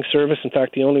about cutting service. In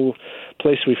fact, the only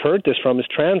place we've heard this from is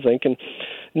TransLink, and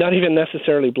not even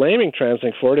necessarily blaming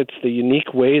TransLink for it. It's the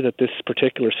unique way that this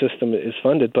particular system is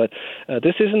funded. But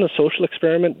this isn't a social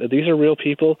experiment. These are real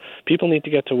people. People need to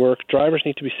get to work. Drivers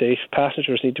need to be safe.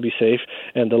 Passengers need to be safe.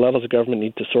 And the levels of government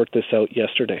need to sort this out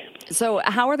yesterday. So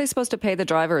how are they supposed to pay the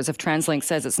drivers if TransLink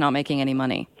says it's not making any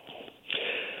money?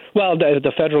 Well,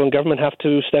 the federal and government have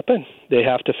to step in. They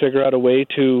have to figure out a way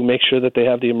to make sure that they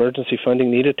have the emergency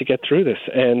funding needed to get through this.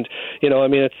 And,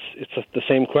 it's the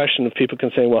same question of people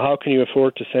can say, well, how can you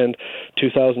afford to send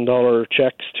 $2,000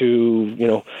 checks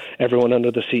to, everyone under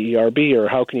the CERB, or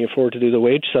how can you afford to do the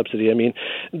wage subsidy? I mean,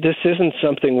 this isn't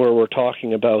something where we're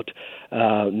talking about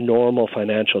normal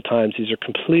financial times. These are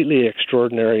completely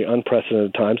extraordinary,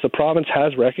 unprecedented times. The province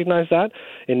has recognized that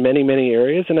in many, many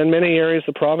areas, and in many areas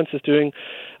the province is doing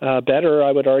better,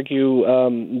 I would argue,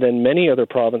 than many other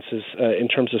provinces in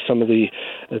terms of some of the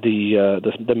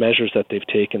measures that they've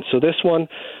taken. So this one,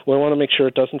 we want to make sure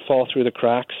it doesn't fall through the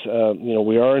cracks.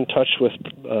 We are in touch with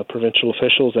provincial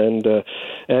officials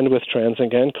and with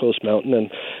TransLink and Coast Mountain,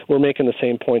 and we're making the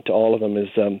same point to all of them: is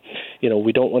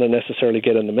we don't want to necessarily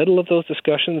get in the middle of those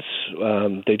discussions.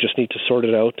 They just need to sort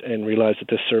it out and realize that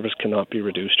this service cannot be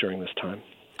reduced during this time.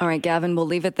 All right, Gavin, we'll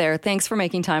leave it there. Thanks for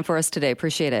making time for us today.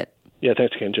 Appreciate it. Yeah,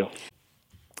 thanks again, Jill.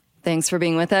 Thanks for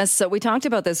being with us. So we talked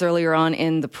about this earlier on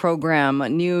in the program.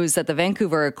 News that the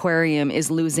Vancouver Aquarium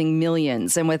is losing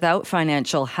millions, and without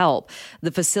financial help,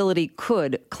 the facility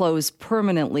could close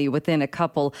permanently within a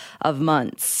couple of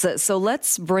months. So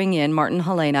let's bring in Martin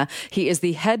Helena. He is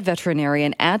the head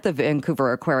veterinarian at the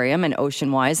Vancouver Aquarium and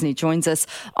Oceanwise, and he joins us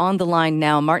on the line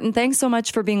now. Martin, thanks so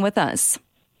much for being with us.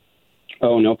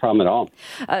 Oh, no problem at all.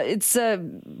 It's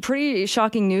pretty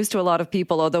shocking news to a lot of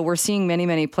people, although we're seeing many,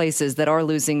 many places that are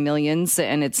losing millions,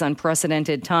 and it's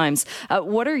unprecedented times.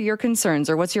 What are your concerns,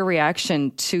 or what's your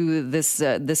reaction to this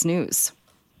news?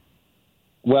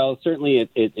 Well, certainly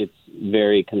it's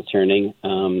very concerning.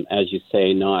 As you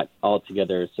say, not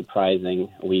altogether surprising.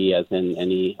 We, as in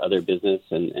any other business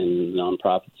and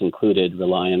nonprofits included,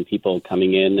 rely on people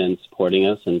coming in and supporting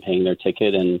us and paying their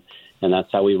ticket, and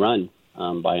that's how we run.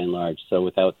 By and large. So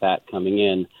without that coming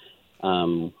in,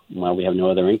 we have no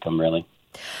other income, really.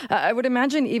 I would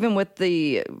imagine even with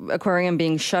the aquarium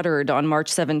being shuttered on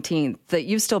March 17th, that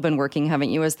you've still been working,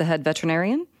 haven't you, as the head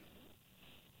veterinarian?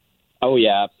 Oh,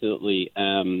 yeah, absolutely.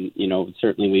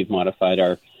 Certainly we've modified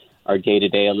our our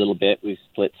day-to-day a little bit. We've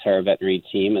split our veterinary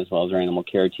team as well as our animal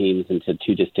care teams into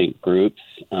two distinct groups,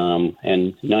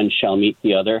 and none shall meet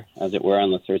the other, as it were,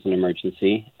 unless there's an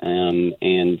emergency.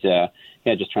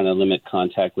 Just trying to limit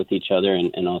contact with each other,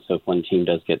 and also if one team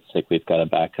does get sick, we've got a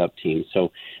backup team.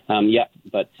 So,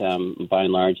 but by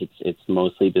and large, it's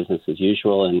mostly business as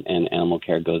usual, and animal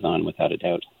care goes on without a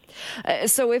doubt.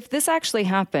 So if this actually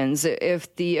happens,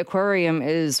 if the aquarium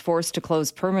is forced to close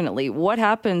permanently, what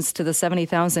happens to the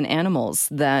 70,000 animals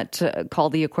that call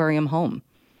the aquarium home?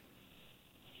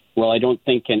 Well, I don't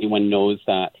think anyone knows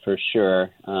that for sure.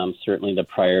 Certainly the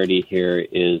priority here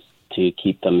is to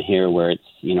keep them here where it's,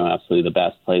 absolutely the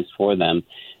best place for them.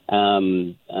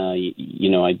 I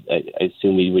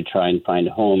assume we would try and find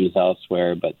homes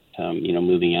elsewhere, but,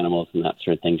 moving animals and that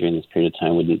sort of thing during this period of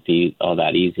time wouldn't be all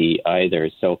that easy either.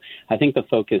 So I think the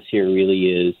focus here really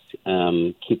is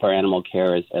keep our animal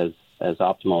care as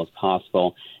optimal as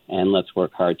possible, and let's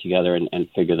work hard together and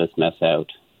figure this mess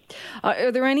out.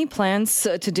 Are there any plans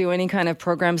to do any kind of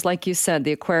programs? Like you said,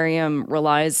 the aquarium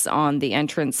relies on the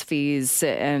entrance fees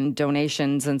and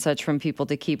donations and such from people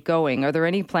to keep going. Are there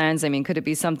any plans? I mean, could it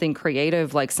be something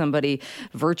creative, like somebody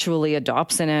virtually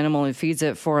adopts an animal and feeds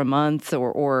it for a month,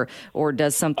 or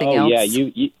does something else?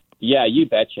 Yeah, you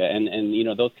betcha.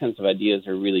 And those kinds of ideas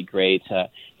are really great.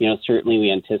 Certainly we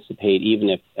anticipate, even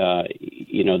if,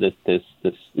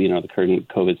 the current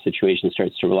COVID situation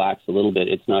starts to relax a little bit,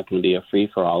 it's not going to be a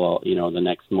free-for-all, the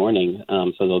next morning.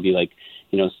 So there'll be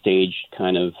staged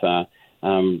kind of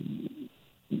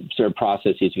sort of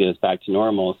processes to get us back to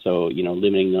normal. So,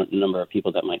 limiting the number of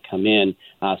people that might come in.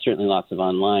 Certainly lots of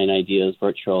online ideas,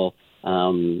 virtual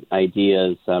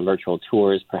ideas, virtual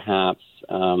tours perhaps,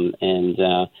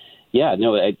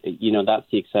 that's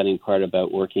the exciting part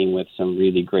about working with some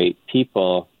really great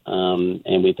people,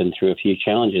 and we've been through a few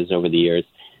challenges over the years.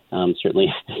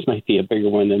 Certainly, this might be a bigger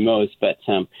one than most, but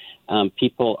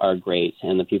people are great,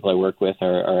 and the people I work with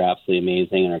are absolutely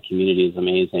amazing, and our community is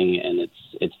amazing, and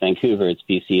it's Vancouver, it's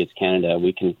BC, it's Canada.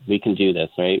 We can do this,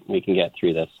 right? We can get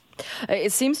through this.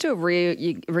 It seems to have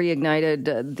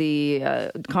reignited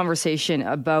the conversation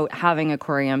about having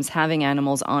aquariums, having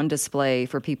animals on display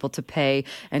for people to pay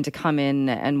and to come in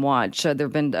and watch. There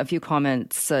have been a few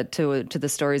comments to the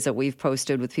stories that we've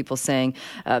posted with people saying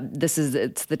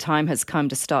the time has come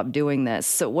to stop doing this.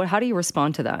 So how do you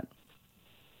respond to that?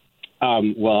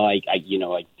 I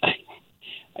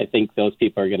think those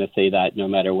people are going to say that no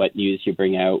matter what news you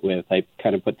bring out with. I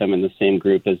kind of put them in the same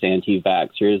group as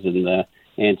anti-vaxxers and the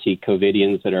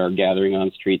anti-COVIDians that are gathering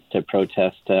on streets to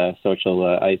protest social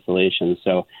isolation.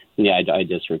 So, I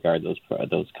disregard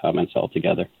those comments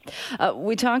altogether.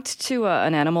 We talked to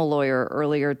an animal lawyer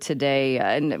earlier today,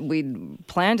 and we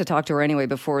planned to talk to her anyway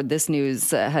before this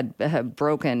news had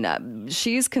broken.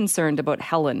 She's concerned about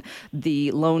Helen,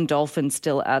 the lone dolphin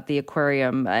still at the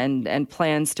aquarium, and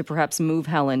plans to perhaps move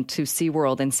Helen to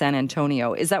SeaWorld in San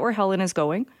Antonio. Is that where Helen is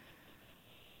going?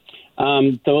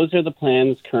 Those are the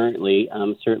plans currently.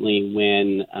 Certainly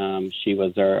when she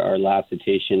was our last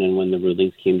cetacean and when the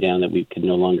rulings came down that we could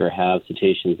no longer have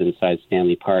cetaceans inside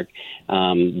Stanley Park,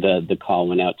 the call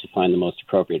went out to find the most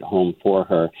appropriate home for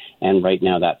her. And right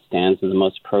now that stands as the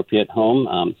most appropriate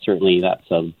home. Certainly that's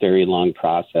a very long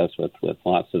process with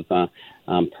lots of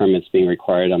permits being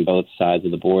required on both sides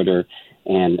of the border.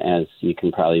 And as you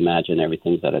can probably imagine,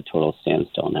 everything's at a total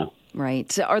standstill now.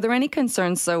 Right. Are there any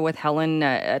concerns, though, with Helen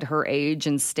at her age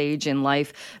and stage in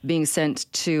life being sent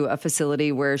to a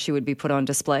facility where she would be put on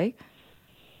display?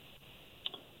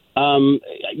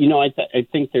 I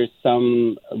think there's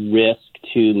some risk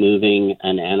to moving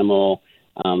an animal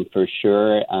for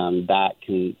sure. That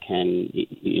can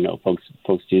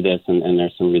folks do this, and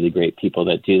there's some really great people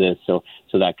that do this, so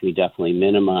that can be definitely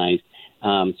minimized.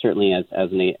 Certainly, as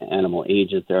an animal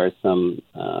ages, there are some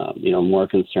more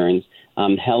concerns.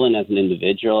 Helen, as an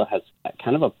individual, has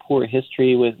kind of a poor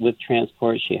history with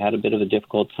transport. She had a bit of a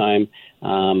difficult time.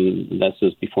 This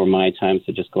was before my time,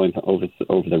 so just going over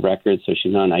the record. So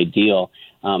she's not ideal.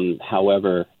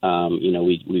 However,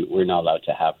 we're not allowed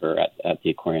to have her at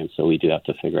the aquarium, so we do have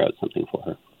to figure out something for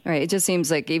her. Right. It just seems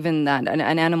like even that an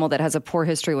animal that has a poor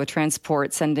history with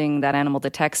transport, sending that animal to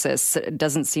Texas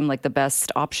doesn't seem like the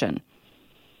best option.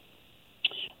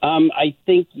 I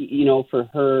think, for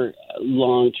her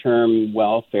long-term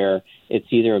welfare, it's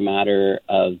either a matter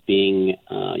of being,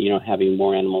 having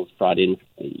more animals brought in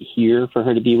here for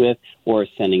her to be with or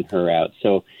sending her out.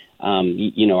 So,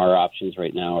 our options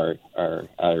right now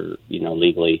are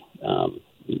legally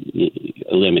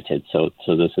limited. So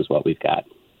this is what we've got.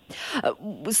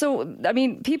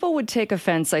 People would take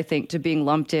offense, I think, to being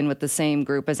lumped in with the same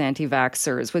group as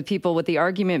anti-vaxxers, with the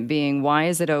argument being, why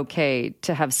is it okay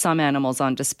to have some animals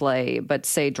on display, but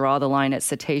say draw the line at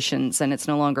cetaceans, and it's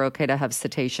no longer okay to have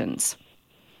cetaceans?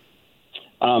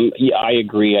 I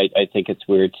agree. I think it's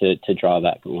weird to draw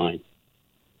that line.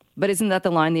 But isn't that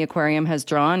the line the aquarium has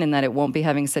drawn, in that it won't be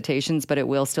having cetaceans, but it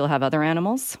will still have other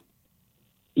animals?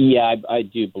 Yeah, I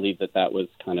do believe that was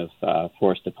kind of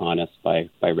forced upon us by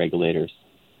regulators.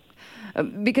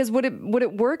 Because would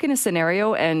it work in a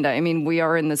scenario, and we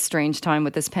are in this strange time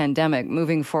with this pandemic,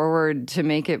 moving forward, to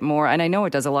make it more, and I know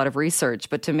it does a lot of research,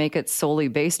 but to make it solely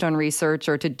based on research,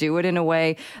 or to do it in a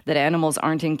way that animals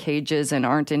aren't in cages and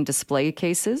aren't in display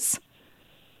cases?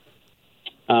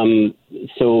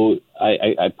 So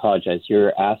I apologize.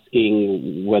 You're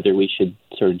asking whether we should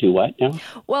sort of do what now?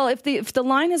 Well, if the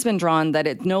line has been drawn that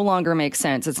it no longer makes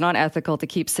sense, it's not ethical to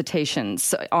keep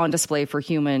cetaceans on display for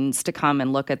humans to come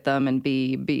and look at them and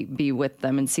be with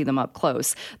them and see them up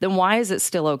close, then why is it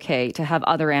still okay to have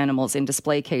other animals in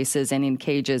display cases and in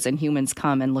cages and humans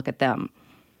come and look at them?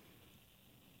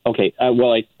 Okay.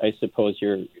 Well, I suppose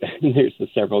there's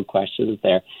several questions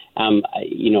there.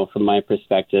 From my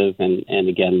perspective, and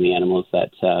again, the animals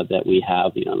that we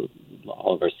have,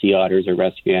 all of our sea otters are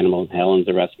rescue animals. Helen's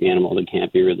a rescue animal that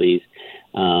can't be released.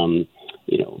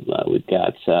 We've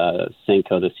got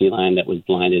Cinco, the sea lion that was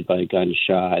blinded by a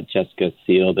gunshot. Jessica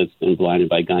seal that's been blinded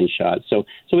by gunshot. So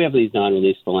we have these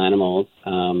non-releasable animals.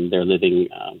 They're living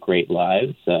great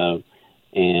lives,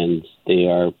 and they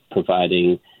are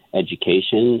providing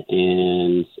education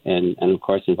and of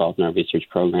course involved in our research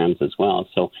programs as well.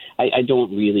 So I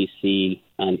don't really see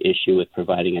an issue with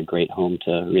providing a great home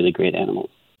to really great animals.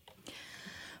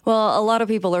 Well, a lot of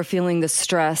people are feeling the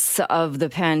stress of the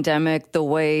pandemic, the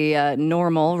way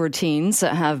normal routines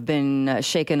have been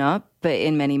shaken up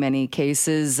in many, many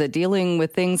cases, dealing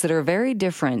with things that are very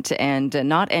different and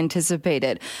not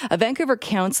anticipated. A Vancouver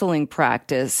counseling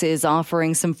practice is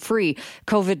offering some free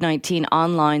COVID-19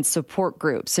 online support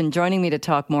groups. And joining me to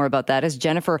talk more about that is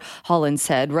Jennifer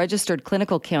Hollinshead, registered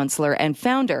clinical counselor and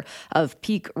founder of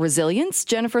Peak Resilience.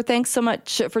 Jennifer, thanks so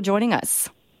much for joining us.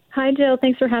 Hi, Jill.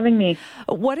 Thanks for having me.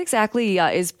 What exactly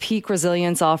is Peak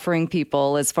Resilience offering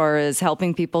people as far as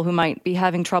helping people who might be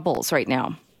having troubles right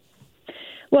now?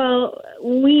 Well,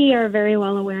 we are very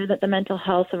well aware that the mental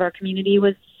health of our community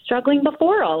was struggling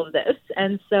before all of this.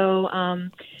 And so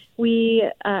we,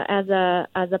 as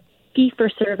a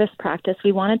fee-for-service practice,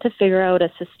 we wanted to figure out a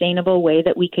sustainable way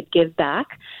that we could give back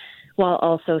while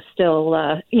also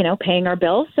still, paying our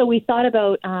bills. So we thought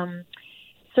about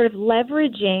sort of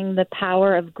leveraging the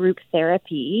power of group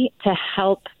therapy to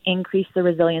help increase the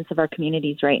resilience of our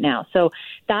communities right now. So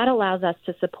that allows us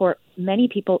to support many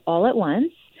people all at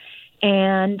once.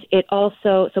 And it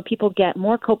also, so people get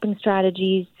more coping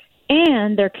strategies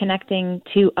and they're connecting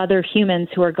to other humans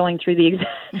who are going through the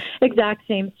exact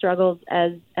same struggles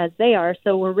as they are.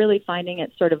 So we're really finding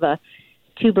it sort of a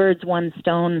two birds, one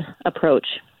stone approach.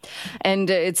 And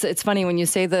it's funny when you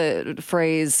say the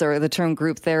phrase or the term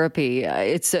group therapy,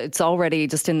 it's already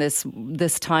just in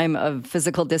this time of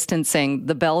physical distancing,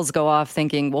 the bells go off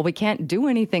thinking, well, we can't do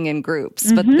anything in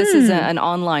groups, but this is an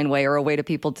online way or a way to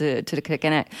people to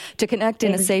connect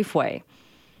in a safe way.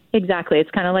 Exactly. It's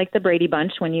kind of like the Brady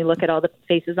Bunch when you look at all the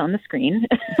faces on the screen.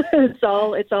 It's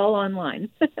all online.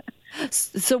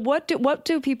 So what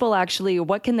do people actually,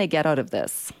 what can they get out of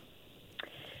this?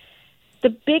 The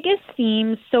biggest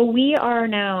themes, so we are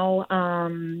now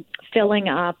filling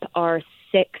up our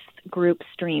 6th group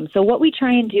stream. So what we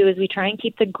try and do is we try and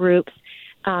keep the groups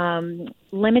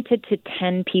limited to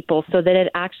 10 people so that it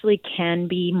actually can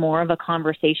be more of a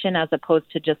conversation as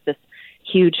opposed to just this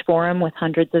huge forum with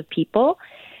hundreds of people.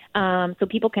 So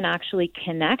people can actually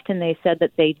connect, and they said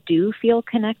that they do feel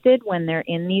connected when they're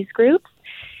in these groups.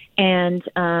 And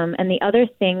the other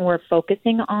thing we're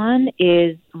focusing on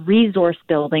is resource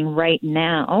building right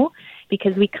now,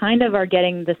 because we kind of are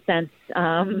getting the sense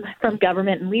from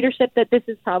government and leadership that this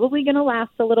is probably going to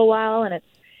last a little while, and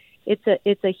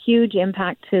it's a huge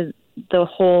impact to the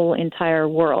whole entire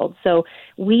world. So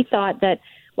we thought that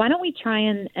why don't we try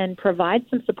and provide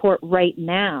some support right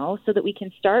now so that we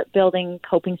can start building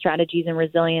coping strategies and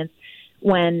resilience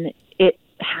when it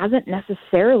hasn't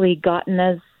necessarily gotten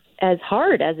as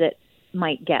hard as it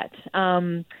might get.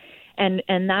 And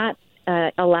that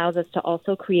allows us to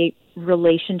also create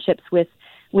relationships with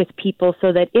people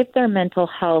so that if their mental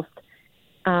health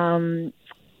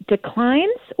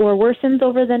declines or worsens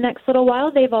over the next little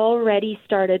while, they've already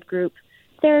started group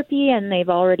therapy and they've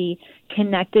already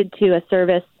connected to a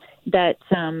service that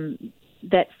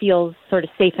feels sort of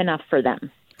safe enough for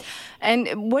them.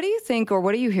 And what do you think, or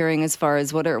what are you hearing as far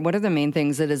as what are the main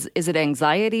things? Is it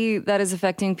anxiety that is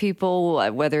affecting people?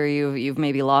 Whether you've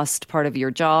maybe lost part of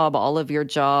your job, all of your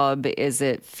job? Is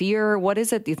it fear? What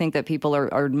is it do you think that people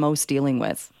are most dealing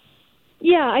with?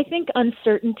 Yeah, I think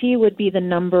uncertainty would be the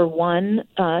number one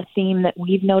theme that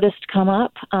we've noticed come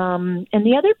up. And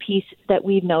the other piece that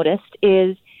we've noticed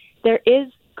is there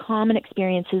is common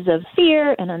experiences of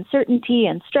fear and uncertainty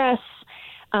and stress.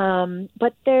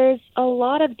 But there's a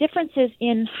lot of differences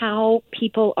in how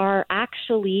people are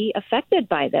actually affected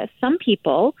by this. Some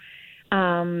people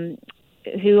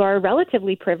who are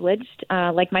relatively privileged,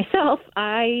 like myself,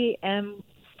 I am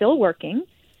still working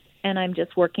and I'm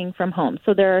just working from home.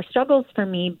 So there are struggles for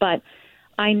me, but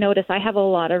I notice I have a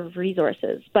lot of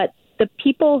resources. But the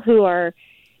people who are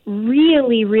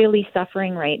really, really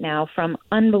suffering right now from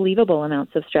unbelievable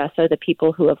amounts of stress are the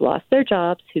people who have lost their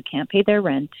jobs, who can't pay their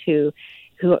rent, who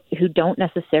don't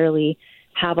necessarily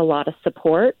have a lot of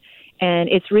support. And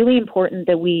it's really important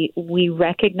that we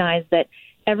recognize that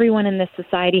everyone in this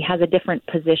society has a different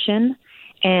position.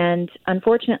 And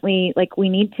unfortunately, we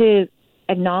need to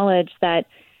acknowledge that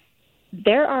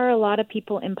there are a lot of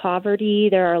people in poverty.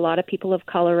 There are a lot of people of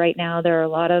color right now. There are a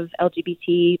lot of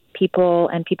LGBT people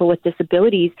and people with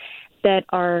disabilities that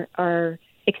are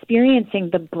experiencing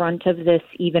the brunt of this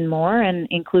even more, and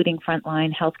including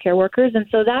frontline healthcare workers. And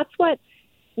so that's what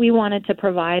we wanted to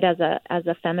provide as a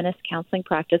feminist counseling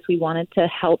practice. We wanted to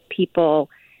help people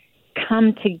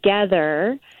come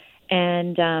together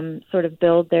and sort of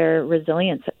build their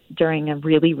resilience during a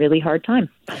really, really hard time.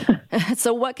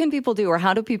 So what can people do, or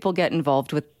how do people get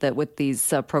involved with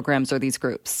these programs or these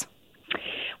groups?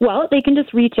 Well, they can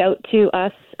just reach out to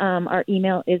us. Our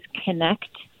email is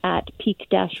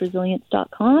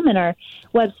connect@peak-resilience.com, and our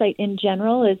website in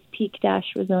general is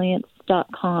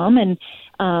peak-resilience.com. And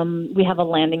we have a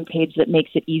landing page that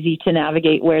makes it easy to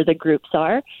navigate where the groups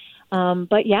are.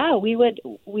 But yeah, we would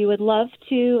love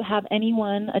to have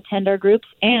anyone attend our groups,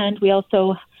 and we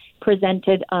also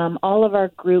presented all of our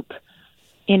group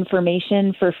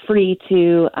information for free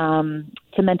to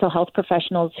mental health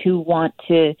professionals who want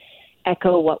to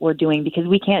echo what we're doing, because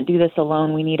we can't do this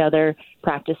alone. We need other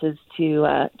practices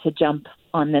to jump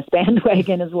on this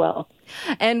bandwagon as well.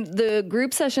 And the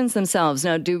group sessions themselves,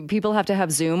 now, do people have to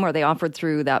have Zoom? Are they offered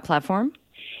through that platform?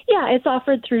 Yeah, it's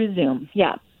offered through Zoom.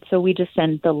 Yeah. So we just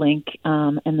send the link,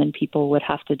 and then people would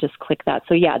have to just click that.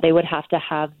 So yeah, they would have to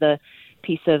have the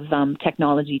piece of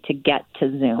technology to get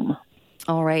to Zoom.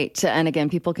 All right. And again,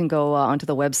 people can go onto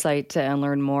the website and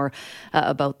learn more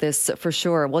about this for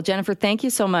sure. Well, Jennifer, thank you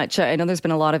so much. I know there's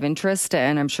been a lot of interest,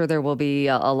 and I'm sure there will be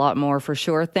a lot more for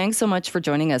sure. Thanks so much for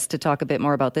joining us to talk a bit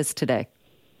more about this today.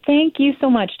 Thank you so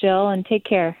much, Jill, and take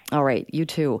care. All right, you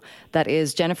too. That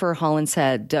is Jennifer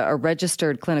Hollinshead, a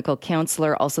registered clinical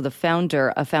counselor, also a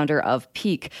founder of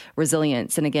Peak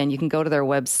Resilience. And again, you can go to their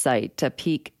website,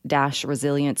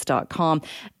 peak-resilience.com,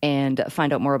 and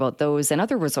find out more about those and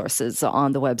other resources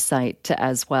on the website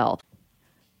as well.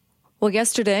 Well,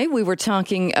 yesterday we were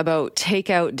talking about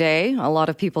Takeout Day. A lot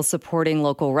of people supporting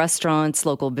local restaurants,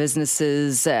 local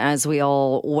businesses as we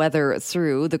all weather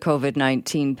through the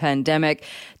COVID-19 pandemic.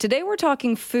 Today we're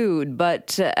talking food,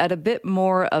 but at a bit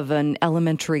more of an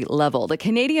elementary level. The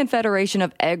Canadian Federation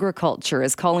of Agriculture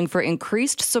is calling for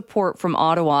increased support from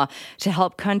Ottawa to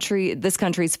help this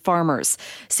country's farmers.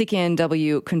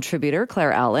 CKNW contributor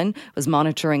Claire Allen was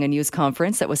monitoring a news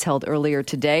conference that was held earlier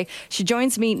today. She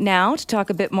joins me now to talk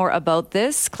a bit more about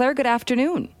this. Claire, good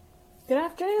afternoon. Good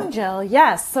afternoon, Jill.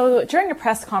 Yes, so during a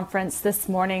press conference this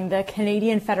morning, the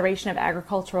Canadian Federation of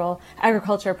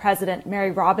Agriculture President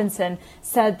Mary Robinson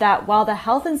said that while the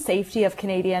health and safety of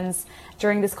Canadians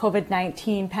during this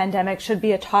COVID-19 pandemic should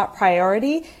be a top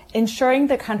priority, ensuring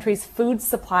the country's food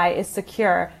supply is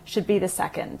secure should be the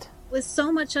second. With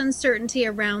so much uncertainty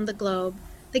around the globe,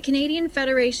 the Canadian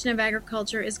Federation of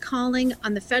Agriculture is calling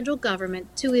on the federal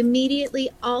government to immediately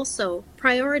also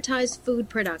prioritize food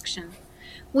production.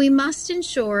 We must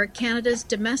ensure Canada's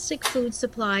domestic food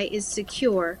supply is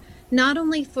secure, not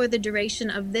only for the duration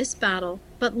of this battle,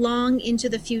 but long into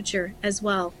the future as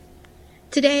well.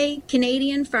 Today,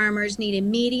 Canadian farmers need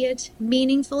immediate,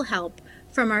 meaningful help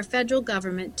from our federal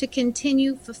government to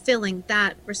continue fulfilling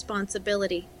that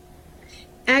responsibility.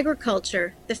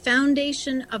 Agriculture, the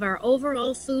foundation of our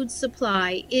overall food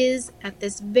supply, is at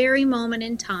this very moment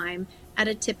in time at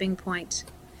a tipping point.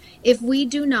 If we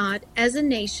do not, as a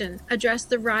nation, address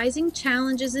the rising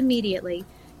challenges immediately,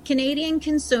 Canadian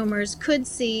consumers could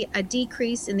see a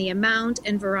decrease in the amount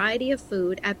and variety of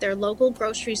food at their local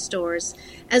grocery stores,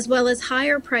 as well as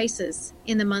higher prices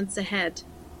in the months ahead.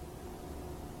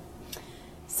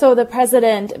 So the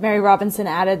president, Mary Robinson,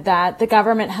 added that the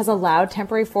government has allowed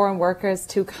temporary foreign workers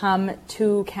to come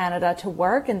to Canada to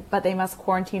work, but they must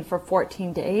quarantine for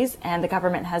 14 days, and the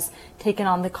government has taken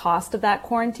on the cost of that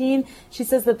quarantine. She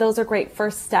says that those are great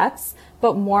first steps,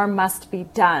 but more must be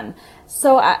done.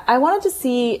 So I wanted to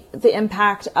see the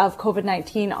impact of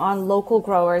COVID-19 on local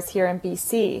growers here in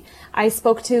BC. I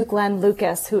spoke to Glenn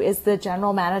Lucas, who is the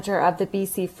general manager of the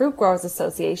BC Fruit Growers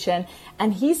Association,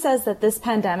 and he says that this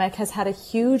pandemic has had a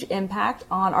huge impact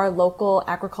on our local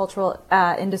agricultural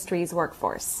industry's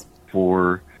workforce.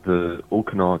 For the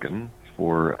Okanagan,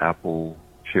 for apple,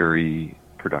 cherry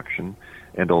production,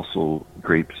 and also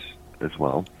grapes as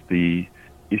well, the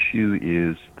issue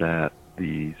is that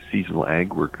the Seasonal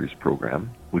Ag Workers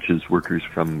Program, which is workers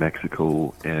from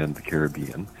Mexico and the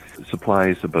Caribbean,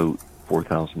 supplies about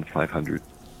 4,500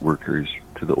 workers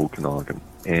to the Okanagan.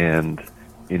 And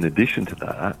in addition to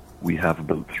that, we have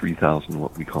about 3,000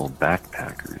 what we call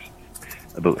backpackers.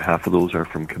 About half of those are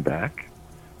from Quebec,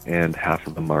 and half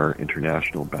of them are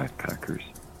international backpackers.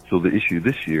 So the issue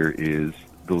this year is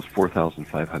those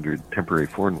 4,500 temporary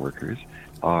foreign workers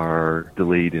are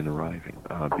delayed in arriving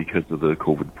because of the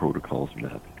COVID protocols and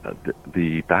that.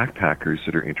 The backpackers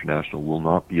that are international will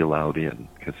not be allowed in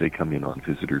because they come in on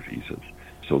visitor visas.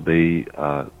 So they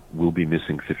will be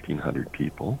missing 1,500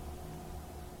 people.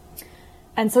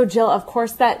 And so, Jill, of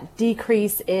course, that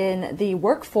decrease in the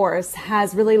workforce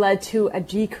has really led to a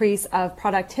decrease of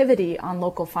productivity on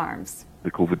local farms.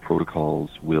 The COVID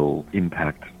protocols will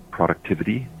impact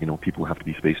productivity. You know, people have to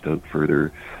be spaced out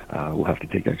further. We'll have to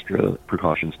take extra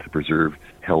precautions to preserve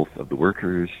health of the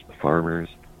workers, the farmers,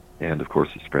 and of course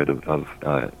the spread of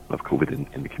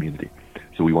COVID in the community.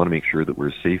 So we want to make sure that we're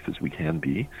as safe as we can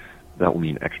be. That will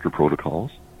mean extra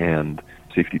protocols and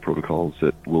safety protocols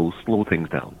that will slow things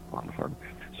down on the farm.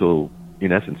 So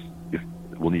in essence,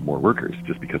 we'll need more workers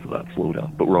just because of that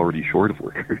slowdown, but we're already short of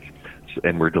workers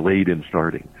and we're delayed in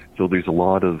starting. So there's a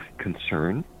lot of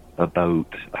concern about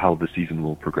how the season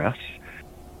will progress.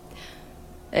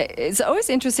 It's always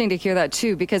interesting to hear that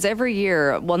too, because every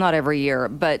year, well, not every year,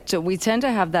 but we tend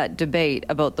to have that debate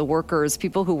about the workers,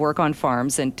 people who work on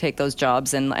farms and take those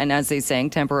jobs, and as they're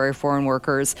saying, temporary foreign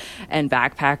workers and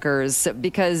backpackers,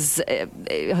 because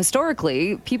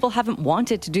historically, people haven't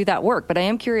wanted to do that work. But I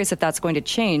am curious if that's going to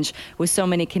change with so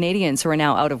many Canadians who are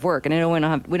now out of work. And I know we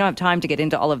don't have time to get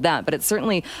into all of that, but it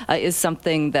certainly is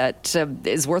something that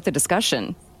is worth a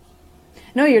discussion.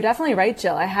 No, you're definitely right,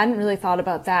 Jill. I hadn't really thought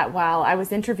about that while I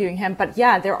was interviewing him. But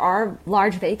yeah, there are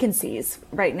large vacancies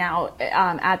right now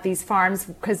at these farms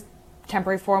because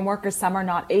temporary foreign workers, some are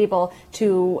not able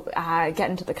to get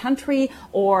into the country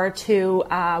or to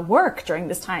work during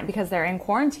this time because they're in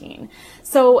quarantine.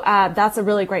 So that's a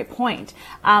really great point.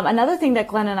 Another thing that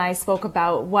Glenn and I spoke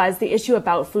about was the issue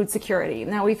about food security.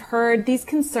 Now, we've heard these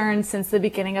concerns since the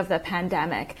beginning of the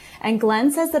pandemic. And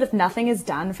Glenn says that if nothing is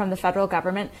done from the federal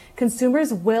government,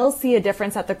 consumers will see a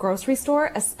difference at the grocery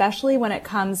store, especially when it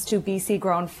comes to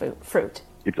BC-grown fruit.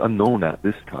 It's unknown at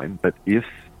this time, but if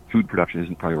food production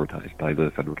isn't prioritized by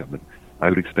the federal government, I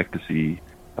would expect to see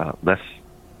less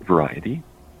variety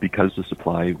because the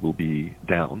supply will be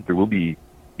down. There will be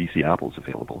BC apples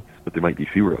available, but there might be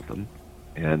fewer of them.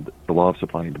 And the law of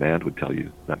supply and demand would tell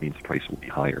you that means the price will be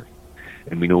higher.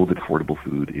 And we know that affordable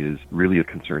food is really a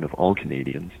concern of all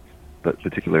Canadians, but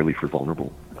particularly for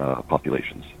vulnerable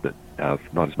populations that have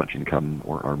not as much income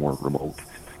or are more remote.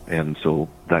 And so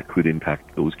that could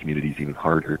impact those communities even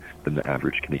harder than the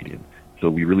average Canadian. So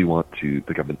we really want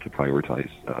the government to prioritize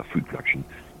food production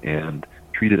and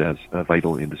treat it as a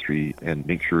vital industry and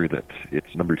make sure that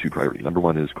it's number 2 priority. Number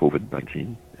 1 is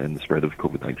COVID-19 and the spread of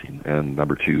COVID-19, and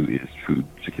number 2 is food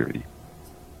security.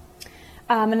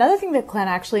 Another thing that Glenn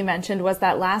actually mentioned was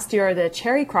that last year the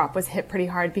cherry crop was hit pretty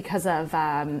hard because of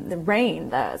the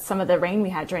rain, some of the rain we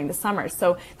had during the summer.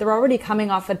 So they're already coming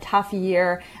off a tough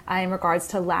year in regards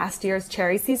to last year's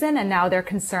cherry season, and now they're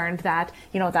concerned that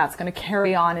that's going to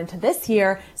carry on into this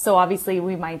year. So obviously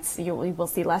we will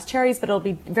see less cherries, but it'll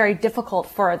be very difficult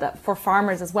for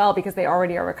farmers as well because they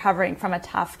already are recovering from a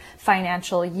tough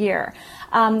financial year.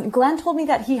 Glenn told me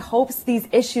that he hopes these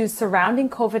issues surrounding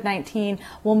COVID-19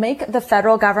 will make the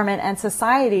federal government and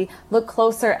society look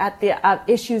closer at the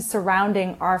issues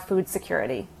surrounding our food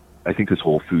security. I think this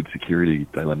whole food security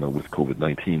dilemma with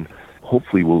COVID-19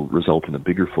 hopefully will result in a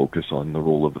bigger focus on the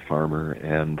role of the farmer,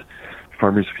 and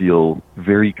farmers feel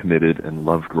very committed and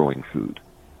love growing food,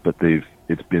 but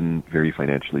it's been very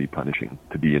financially punishing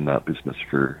to be in that business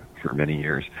for many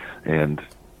years, and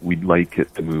we'd like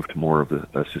it to move to more of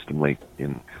a system like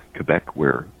in Quebec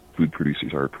where food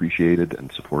producers are appreciated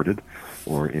and supported,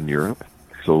 or in Europe.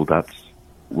 So that's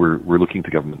we're looking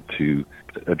to government to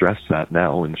address that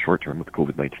now in the short term with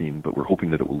COVID-19, but we're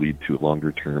hoping that it will lead to a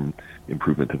longer-term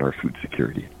improvement in our food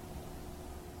security.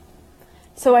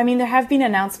 So, I mean, there have been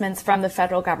announcements from the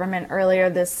federal government earlier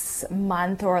this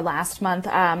month or last month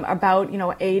about,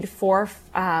 aid for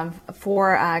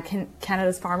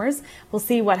Canada's farmers. We'll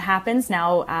see what happens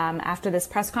now after this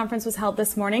press conference was held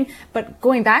this morning. But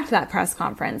going back to that press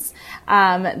conference,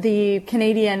 the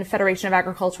Canadian Federation of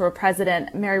Agricultural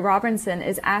President Mary Robinson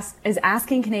is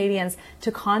asking Canadians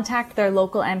to contact their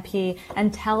local MP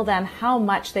and tell them how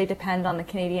much they depend on the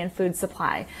Canadian food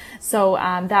supply. So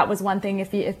that was one thing.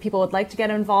 If people would like to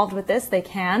get involved with this, they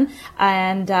can,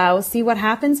 and we'll see what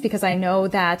happens, because I know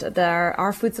that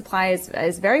our food supply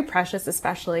is very precious,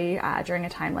 especially during a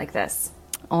time like this.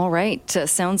 All right.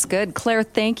 Sounds good. Claire,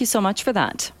 thank you so much for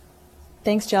that.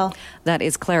 Thanks, Jill. That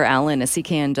is Claire Allen, a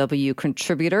CKNW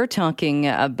contributor, talking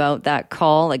about that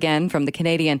call, again, from the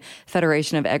Canadian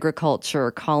Federation of Agriculture,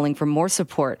 calling for more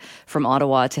support from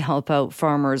Ottawa to help out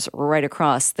farmers right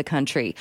across the country.